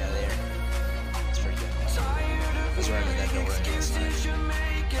snipe me out of there. That's pretty good. I was running that door and getting sniped.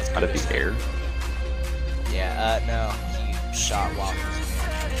 That's Out of good. the air? Yeah, no. He shot while he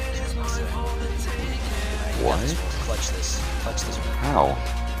was in the air. What? Clutch this. Clutch this one. How?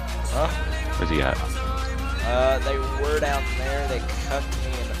 Huh? Where's he at? They were down there. They cuffed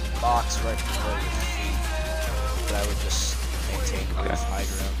me in a box right below your feet. But I would just maintain Okay. high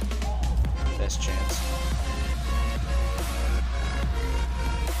ground. Best chance.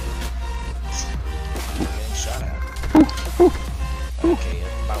 Getting shot at. Okay,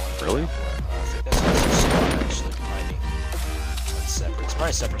 might want to Really? I think that's a squad actually, might be. It's separate. It's probably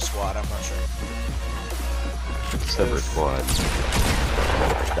a separate squad, I'm not sure. Separate squad.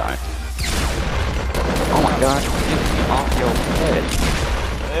 Die. Oh my god, get me off your head.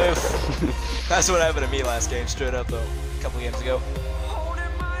 Oof. That's what happened to me last game, straight up though. A couple games ago.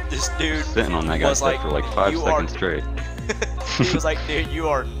 This dude Sitting on that guy's was head for like 5 seconds straight. He was like, dude, you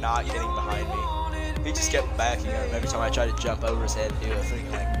are not getting behind me. He just kept backing up. Every time I tried to jump over his head and do a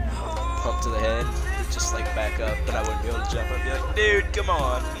freaking like pump to the head, he'd just like back up, but I wouldn't be able to jump. I'd be like, dude, come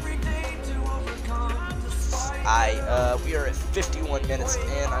on. We are at 51 minutes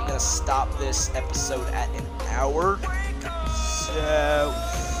in. I'm gonna stop this episode at an hour. So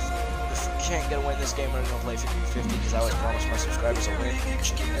if we can't get a win this game, we're gonna play 50-50 because I always promise my subscribers a win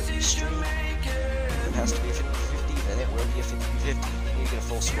each and every stream. It has to be a 50-50, then it will be a 50-50. You get a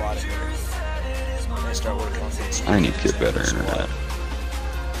full squad in here. I'm gonna start working on things. I need to get better internet.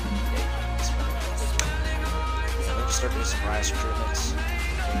 I'm gonna start doing some Ryze recruitments.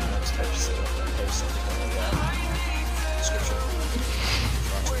 Next episode, I'm gonna post something on the description.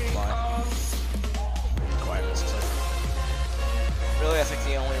 Requirements, etc. Really, I think the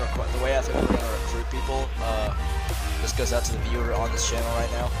way I think we're gonna recruit people, this goes out to the viewer on this channel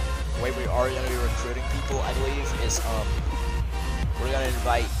right now. The way we are gonna be recruiting people, I believe, is we're gonna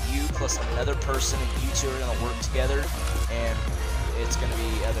invite you plus another person, and you two are gonna work together, and it's gonna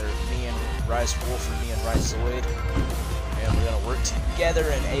be either me and Ryze Wolf or me and Ryze Zoid, and we're gonna work together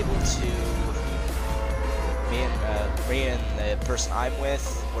and able to. Me and the person I'm with,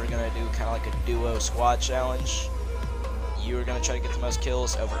 we're gonna do kind of like a duo squad challenge. You are gonna try to get the most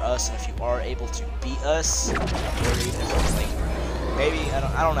kills over us, and if you are able to beat us, or even if it's like maybe I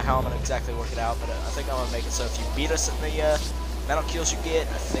don't know how I'm gonna exactly work it out, but I think I'm gonna make it so if you beat us in the amount of kills you get,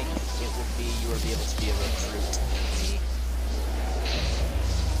 I think it would be you will be able to be a recruit in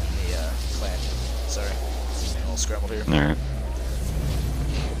the clan. Sorry, getting a little scrambled here. Alright.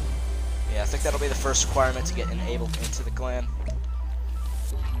 Yeah, I think that'll be the first requirement to get enabled into the clan.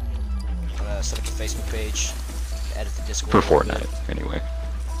 I'm gonna set up a Facebook page, edit the Discord. For Fortnite, anyway.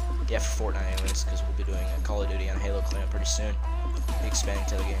 Yeah, for Fortnite anyways, because we'll be doing a Call of Duty and Halo clan pretty soon. Be expanding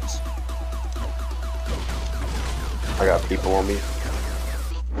to other games. I got people on me.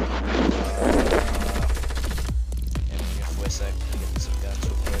 Yeah, wait a sec, let me get some guns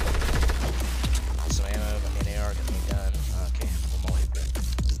real quick. Some ammo, an AR, get me done. Okay, I'm all here.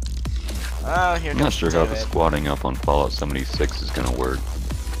 Oh, here I'm goes not sure how the David. squatting up on Fallout 76 is gonna work.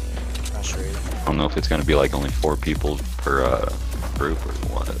 Not sure either. I don't know if it's gonna be like only 4 people per group or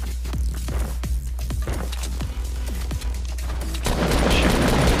what.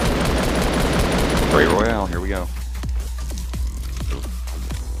 Great Royale, here we go.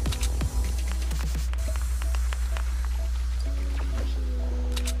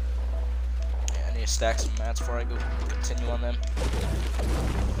 Yeah, I need to stack some mats before I go continue on them.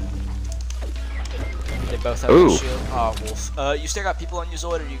 They both have Ooh. a shield. Oh, Wolf. You still got people on your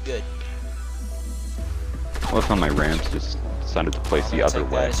Zoid, or are you good? What if on my ramps just decided to place the other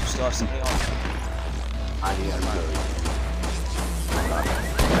way? You still have something on. I need to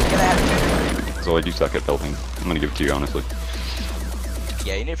Get out of here. Zoid, you suck at building. I'm gonna give it to you, honestly.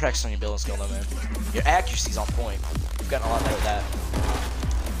 Yeah, you need to practice on your building skill though, man. Your accuracy's on point. You've gotten a lot better at that.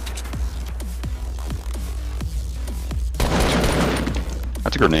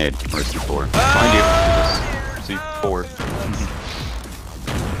 That's a grenade. Or a C4. Behind you. C4.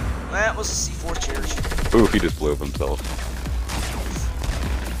 That was a C4 charge. Ooh, he just blew up himself.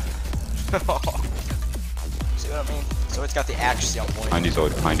 See what I mean? So it's got the accuracy on point. Behind you,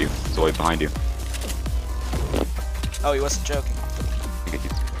 Zoid. Behind you. Zoid, behind you. Oh, he wasn't joking. I think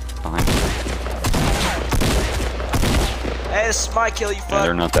he's behind you. Hey, this is my kill, you Yeah, fuck.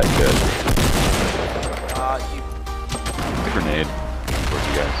 they're not that good. You. The grenade. Towards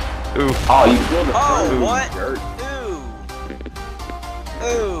you guys. Ooh. Oh, you killed the Oh, person. what? Dirt. Ooh.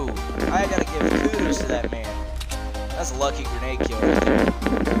 Ooh. I gotta give kudos to that man. That's a lucky grenade kill right there.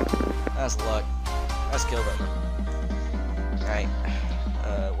 That's luck. Let's kill them. Alright.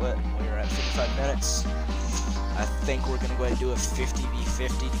 What? We're at 55 minutes. I think we're gonna go ahead and do a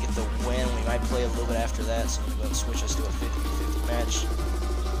 50v50 to get the win. We might play a little bit after that, so I'm gonna go ahead and switch us to a 50v50 match.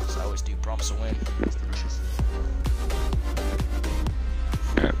 So I always do promise a win.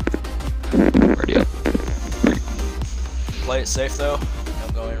 Alright. Ready up. Play it safe though.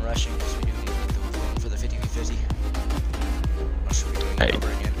 Don't go in rushing because we do need the win for the 50v50. Or should we do it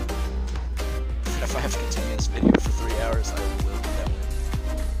over again? If I have to continue this video for 3 hours, I will do that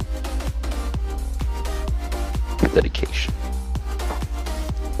win. Dedication.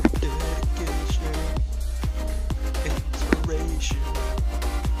 Dedication. Inspiration.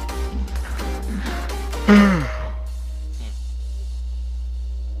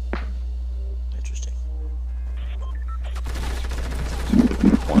 Interesting.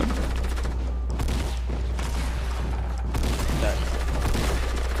 One.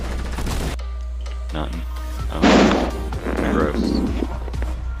 Nothing. Oh. Gross.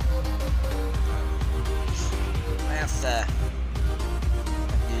 That's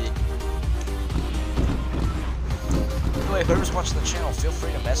Anyway, whoever's watching the channel, feel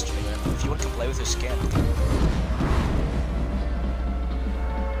free to message me, man, if you want to come play with your skin.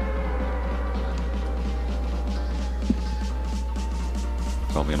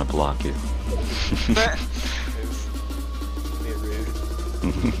 Probably gonna block you. Oof. Be rude.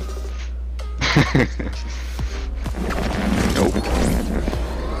 Nope.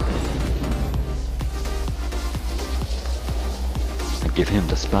 Give him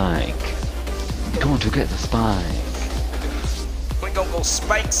the spike. Going to get the spike. We gonna go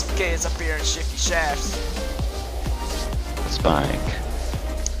spike some kids up here in Shifty Shafts. Spike.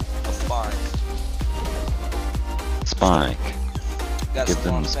 A spike. Spike. Got Give some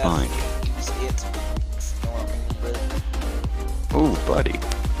them long the path. spike. Use it. If you know what I mean, brother. Ooh, buddy.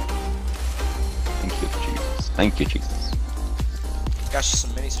 Thank you, Jesus. Thank you, Jesus. Got you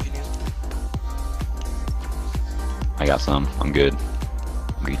some minis if you need them. I got some. I'm good.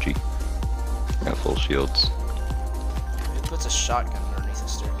 I'm Gucci. I got full shields. Who puts a shotgun underneath a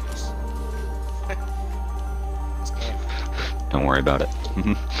staircase? It's me. Don't worry about it.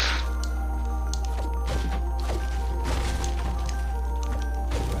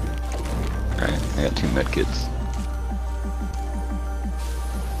 Alright, I got 2 medkits.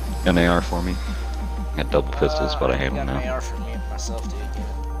 Got an AR for me. I got double pistols, but I hate them got an now. AR for me myself, dude.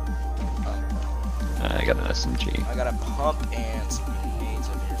 I got an SMG. I got a pump and some grenades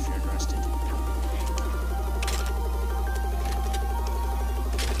over here if you're interested.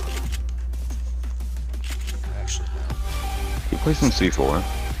 Actually, no. You play some C4? No.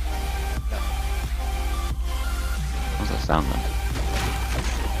 What's that sound then? I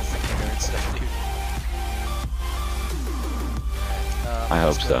think I heard stuff, dude. I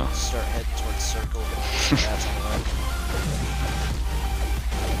hope let's so. go start heading towards circle. That's on the right.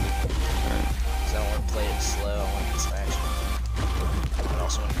 Alright. Because I don't want to play it slow, I want to get some action. I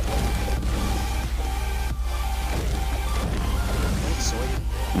also want to play it. Soy,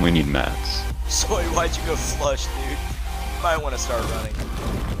 We need mats. Soy, why'd you go flush, dude? You might want to start running.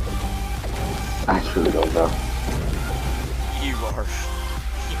 I truly don't know. You are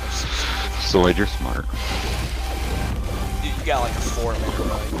so stupid. Soyd, you're smart. Dude, you got like a 4-minute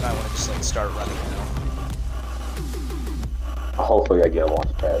run. You might want to just like start running now. Hopefully I get a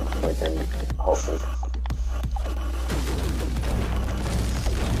launch pad. Like, then hopefully.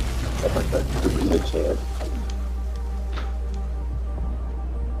 That's like that 2% chance.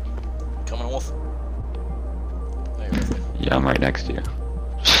 Coming, Wolf. There you go. Yeah, I'm right next to you.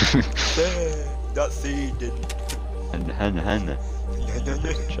 Not seen, didn't.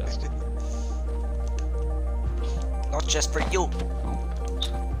 Chest. Not just for you.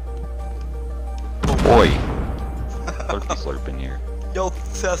 Boy! Slurpy slurp in here. No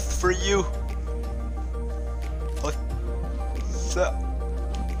theft for you. What's up?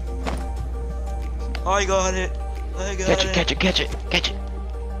 I got it. I got Catch it. it, catch it, catch it, catch it!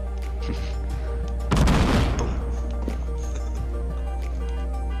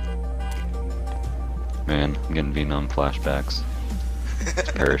 Man, I'm getting Vietnam flashbacks.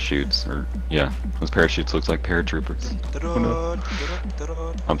 It's parachutes, or yeah, those parachutes looks like paratroopers. Oh no.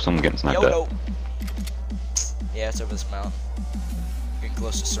 Someone's getting sniped at. Yeah, it's over this mountain. Getting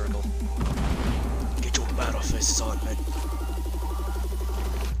close to circle. Get your battle faces on, man.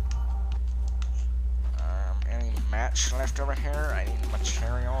 Any match left over here? I need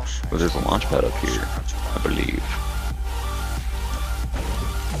materials. But there's a launch pad up here, I believe.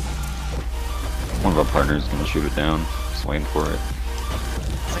 One of our partners is gonna shoot it down. Just waiting for it.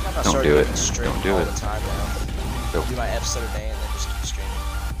 I think I'm gonna Don't start do it. getting straight Don't do all it. the time now. Go. do my episode a day and then just keep streaming.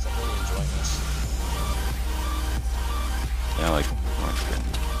 'Cause I'm really enjoying this. Yeah, I like streaming.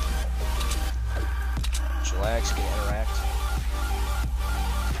 Chillax, get interact.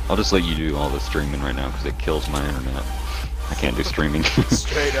 I'll just let you do all the streaming right now because it kills my internet. I can't do streaming.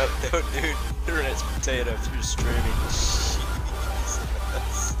 Straight up, no, dude. Internet's potato if you're streaming. Jesus.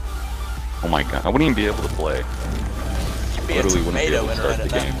 Oh my god, I wouldn't even be able to play. You'd be Literally a wouldn't be tomato able to start internet the at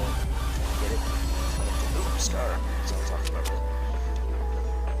that game. point. Get it? Ooh, star. That's what I'm talking about, really.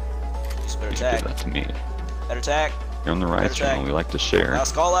 Just better You should tag. give that to me. Better tag. You're on the Ryze Better channel, tag. we like to share.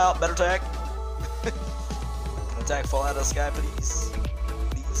 Last call out, better tag. Better tag, fall out of the sky, please.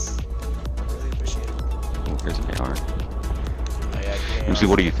 Please. I really appreciate it. Oh, here's an AR. Oh, yeah, MC,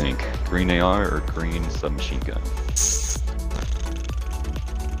 what do you think? Green AR or green submachine gun?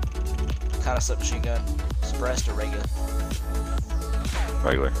 Kind of submachine gun. Suppressed or regular?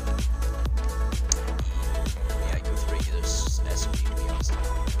 Regular. Yeah, I go with regular SMG, to be honest.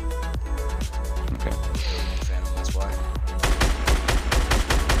 Okay. Fan, that's why.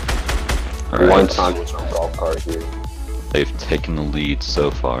 Alright. One time with a golf cart here. They've taken the lead so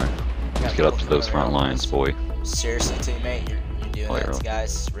far. Let's get up to those front lines, boy. Seriously, teammate, you're doing Player. that,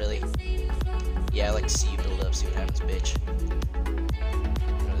 guys. Really? Yeah, I like to see you build up, see what happens, bitch.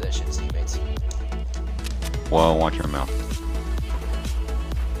 Remember that shit, teammates. Well, watch your mouth.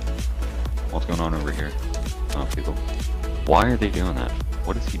 What's going on over here? Oh, people. Why are they doing that?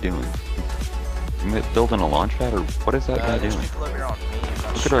 What is he doing? You building a launch pad, or what is that guy There's doing? people over here on me. I'm not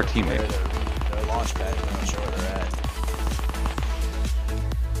Look at sure our teammate. where their launch pad, I'm not sure where they're at.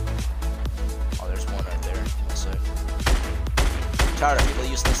 Oh, there's one right there. Also, I'm tired of people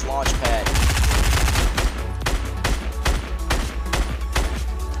using this launch pad.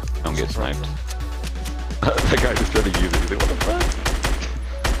 Don't get sniped. That guy just tried to use it. He's like, what the fuck?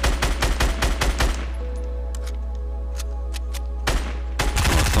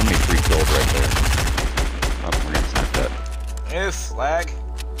 Oh, so many free kills right there. Oh, we're gonna snipe that. Oof, lag.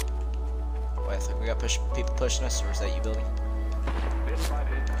 Wait, I think we got people pushing us, or is that you building?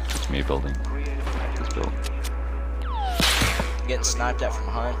 It's me building. This build. I'm getting sniped at from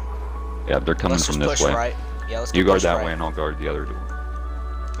behind. Yeah, they're coming Let's from just this push way. right. Yeah, let's You go guard push that right. way and I'll guard the other door.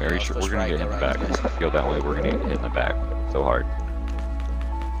 Very let's sure push we're gonna right, get go hit in the right, back. guys. Go that way, we're gonna get hit in the back. So hard.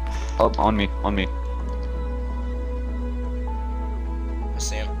 Up on me, on me. I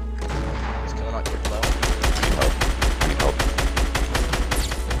see him. He's coming on your low. I need help. I need help.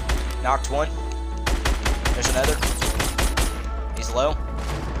 Knocked one. There's another. He's low.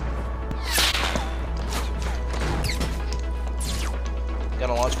 Got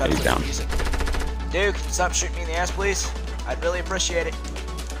a launch pad. He's down. Use it. Dude, can you stop shooting me in the ass, please? I'd really appreciate it.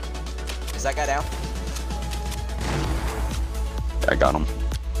 Is that guy down? I got him.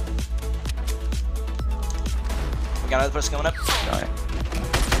 We got another person coming up. Guy.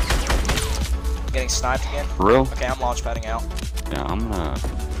 Getting sniped again. For real? Okay, I'm launch padding out. Yeah, I'm gonna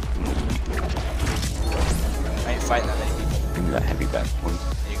I ain't fighting that many people. give me that heavy back one.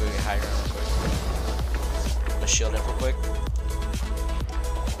 You go get high ground real quick. I'm gonna shield up real quick.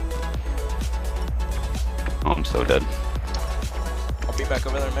 Oh, I'm so dead. I'll be back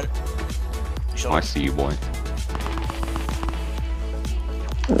over there in a minute. You shield Oh, I up. see you, boy.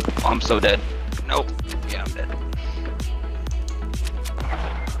 Oh, I'm so dead. Nope. Yeah, I'm dead.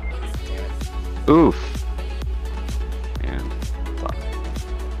 Damn it. Oof. Man. Fuck.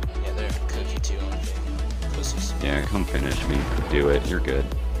 Yeah, they're gonna cook you too, aren't they? Pussies. Yeah, come finish me. Do it. You're good.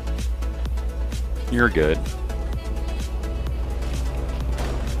 You're good.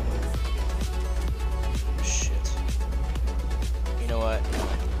 Shit. You know what?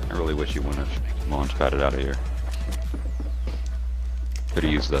 I really wish you wouldn't have launch padded out of here. Could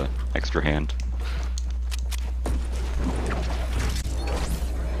have used the extra hand.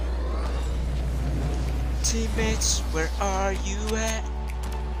 Teammates, where are you at?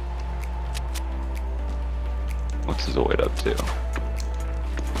 What's Zoid up to?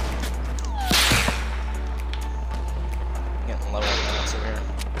 Getting low on rounds over here.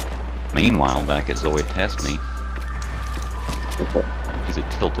 Meanwhile, back at Zoid has me. Is it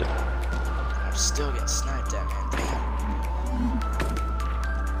tilted? I'm still getting sniped at, man. Damn.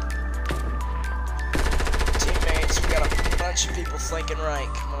 Teammates, we got a bunch of people flanking right.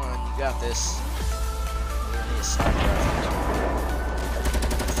 Come on, you got this. We need a sniper rifle.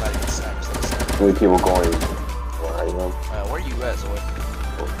 Fight against snipers. Let us know. How many people going behind them? Where are you at, Zoid?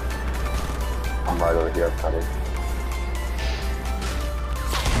 I'm right over here, I'm coming.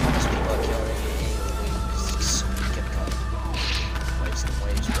 These people are killing me. Just kept coming. Waves and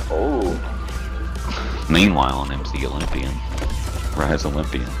waves, bro. Oh. Meanwhile, on MC Olympian. Ryze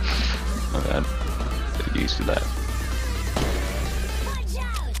Olympian. My bad. Get used to that.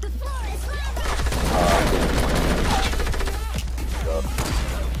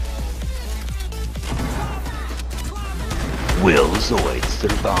 Zoids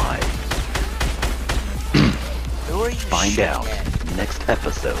survive. Who are you Find shooting out at? next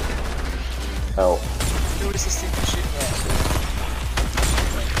episode. Oh, Who is this thing shooting at?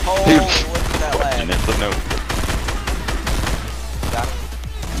 Holy, Dude. look at that lag. And it's a note. Got him.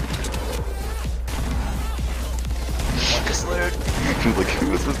 What this loot? Like,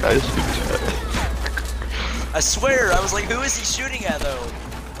 who is this guy shooting at? I swear, I was like, who is he shooting at though?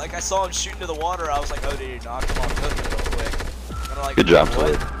 Like I saw him shooting to the water, I was like, oh dude, knock him off cooking real quick. And I'm like, Good job,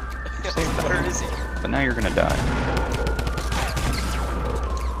 what? Zoid. Where is he? But now you're gonna die.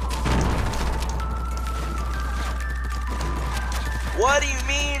 What do you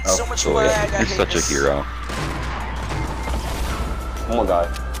mean? Oh, So much Zoid, lag, I you're hate such this. a hero. oh my god.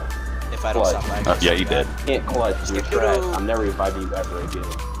 If I don't Clutch. stop lagging. Yeah, you did. Can't clutch. You're get trash. through. I'm never reviving you ever again.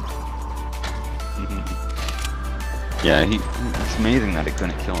 Yeah, it's amazing that it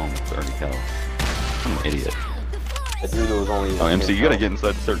couldn't kill him with 30 kills. I'm an idiot. The dude was only. Oh, MC, you gotta get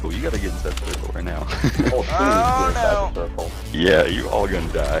inside the circle. You gotta get inside the circle right now. Oh, Oh, no. Circle. Yeah, you all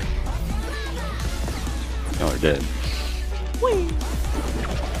gonna die. No, they're dead.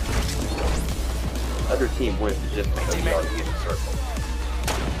 Other team wins just because you already get in the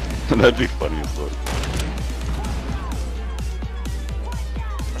circle. That'd be funny as fuck.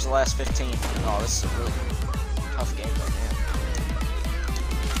 Where's the last 15? Oh, this is a really tough game right now.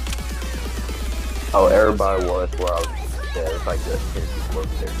 Oh, everybody was where I was. Yeah, it's like just 10 people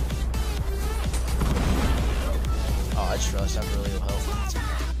over there. Oh, I just realized I have really low health.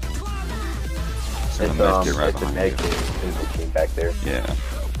 So the med kit right It's a behind med you. kit. There's a team back there. Yeah.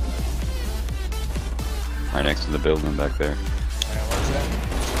 Right next to the building back there. Alright, where's that?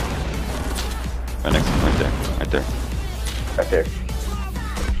 Right next to right there. Right there. Right there.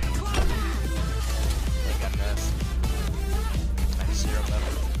 Ain't got enough. I have 0 metal.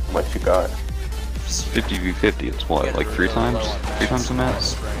 How much you got? 50v50, it's what, Getting like 3 really times? low on 3 times the mats. max?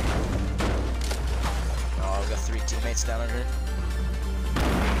 Spraying. Oh, I've got 3 teammates down under here.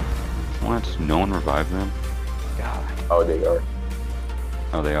 What? No one revived them? God. Oh, they are.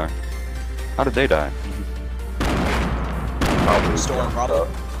 Oh, they are? How did they die? Probably. Storm, probably.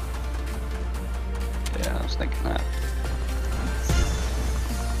 Yeah, I was thinking that.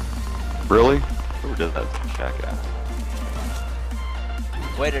 Really? Who did that to jackass?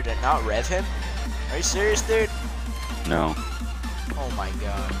 Wait, did it not rev him? Are you serious, dude? No. Oh my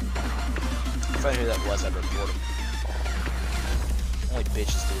god. If I knew who that was, I'd report him. Only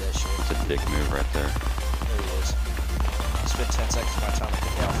bitches do that shit. It's a dick move right there. There he is. I spent 10 seconds of my time with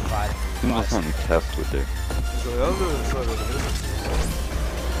the down fighting. Who must something test with it?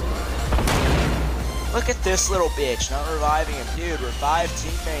 Look at this little bitch, not reviving him. Dude, revive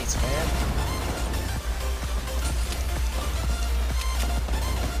teammates, man.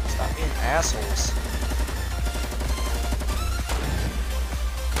 Stop being assholes.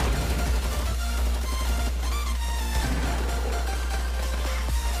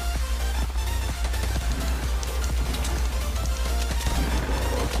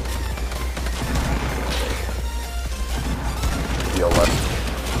 Yo, left.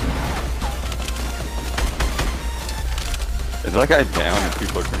 Is that guy down and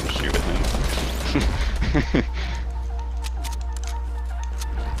people are trying to shoot at him?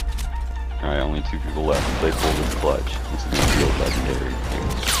 Alright, only 2 people left. If they pull this clutch, this is gonna feel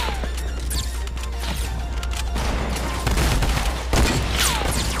legendary.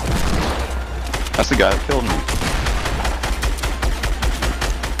 That's the guy that killed me.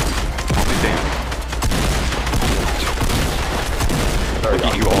 Damn. Look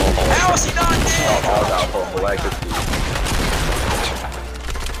at you all. How is he not dead? All got horrible legacy.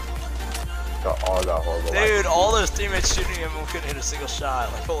 All got horrible Dude, legacy. all those teammates shooting him and couldn't hit a single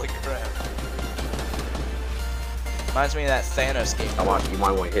shot. Like, holy crap. Reminds me of that Thanos game. You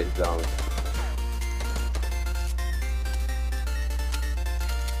might want to hit zone.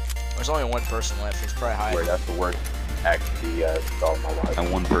 There's only one person left. He's probably Where hiding. that's the worst actually saw in my life.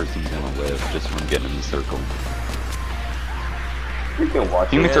 And one person's gonna live just from getting in the circle. You can watch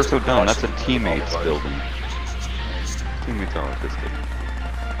Teammates it. are so dumb, that's a Watch it. teammates Oh, building. Jesus Christ. Teammates are autistic.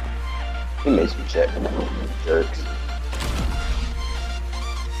 Teammates be checking. Jerks.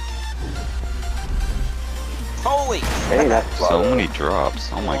 Holy Hey, that's So many drops,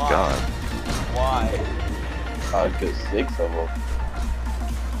 oh my Why? god. Why? good 6 of them.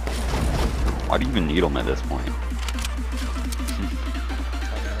 Why do you even need them at this point? I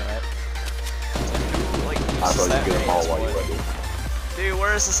know, right? Like, I thought that you get them all many, while you it's were Dude,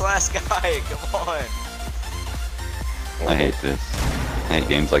 where's this last guy? Come on. I hate this. I hate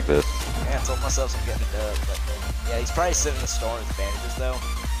games like this. Yeah, I told myself I'm getting a dub, but yeah, he's probably sitting in the storm with bandages though.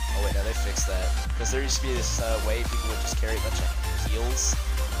 Oh wait, no, they fixed that. Because there used to be this way people would just carry a bunch of heals.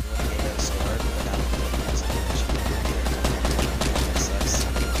 You want to get a sword, but not that sucks.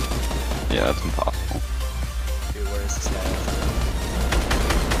 Yeah, that's impossible. Dude, where is this guy?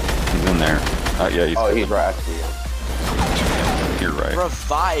 He's in there. Yeah, he's right. I see him. You're right.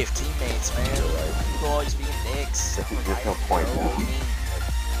 Revive teammates, man. People always being dicks. There's no point now.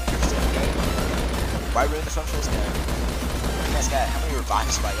 Why ruin the fun for this guy? You guys got, how many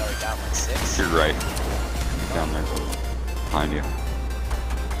revives have I already got? Like 6? You're right. He's down there. Behind you.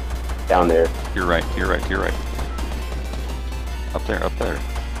 Down there. You're right. You're right. You're right. Up there. Up there.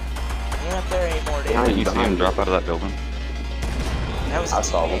 He ain't up there anymore, dude. Did you see him drop out of that building? That was I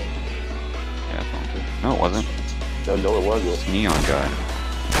saw him. Yeah, I saw him too. No, it wasn't. No, it wasn't. Neon guy.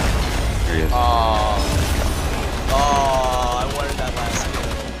 Here he is. Oh, I wanted that last kill.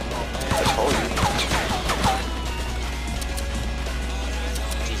 Oh, man. I told you.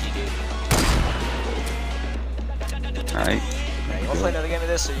 GG, dude. Alright. You want to play another game of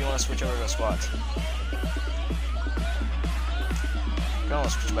this, or you want to switch over to squads? You don't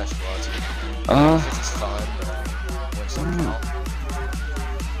want to switch back to squads. This is fun, but what's the count?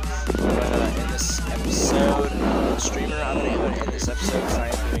 In this episode, streamer, I'm going to go ahead and end this episode because I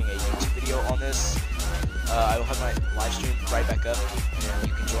am doing a YouTube video on this. I will have my live stream right back up, and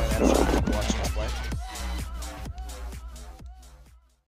you can join that if you want to keep watching.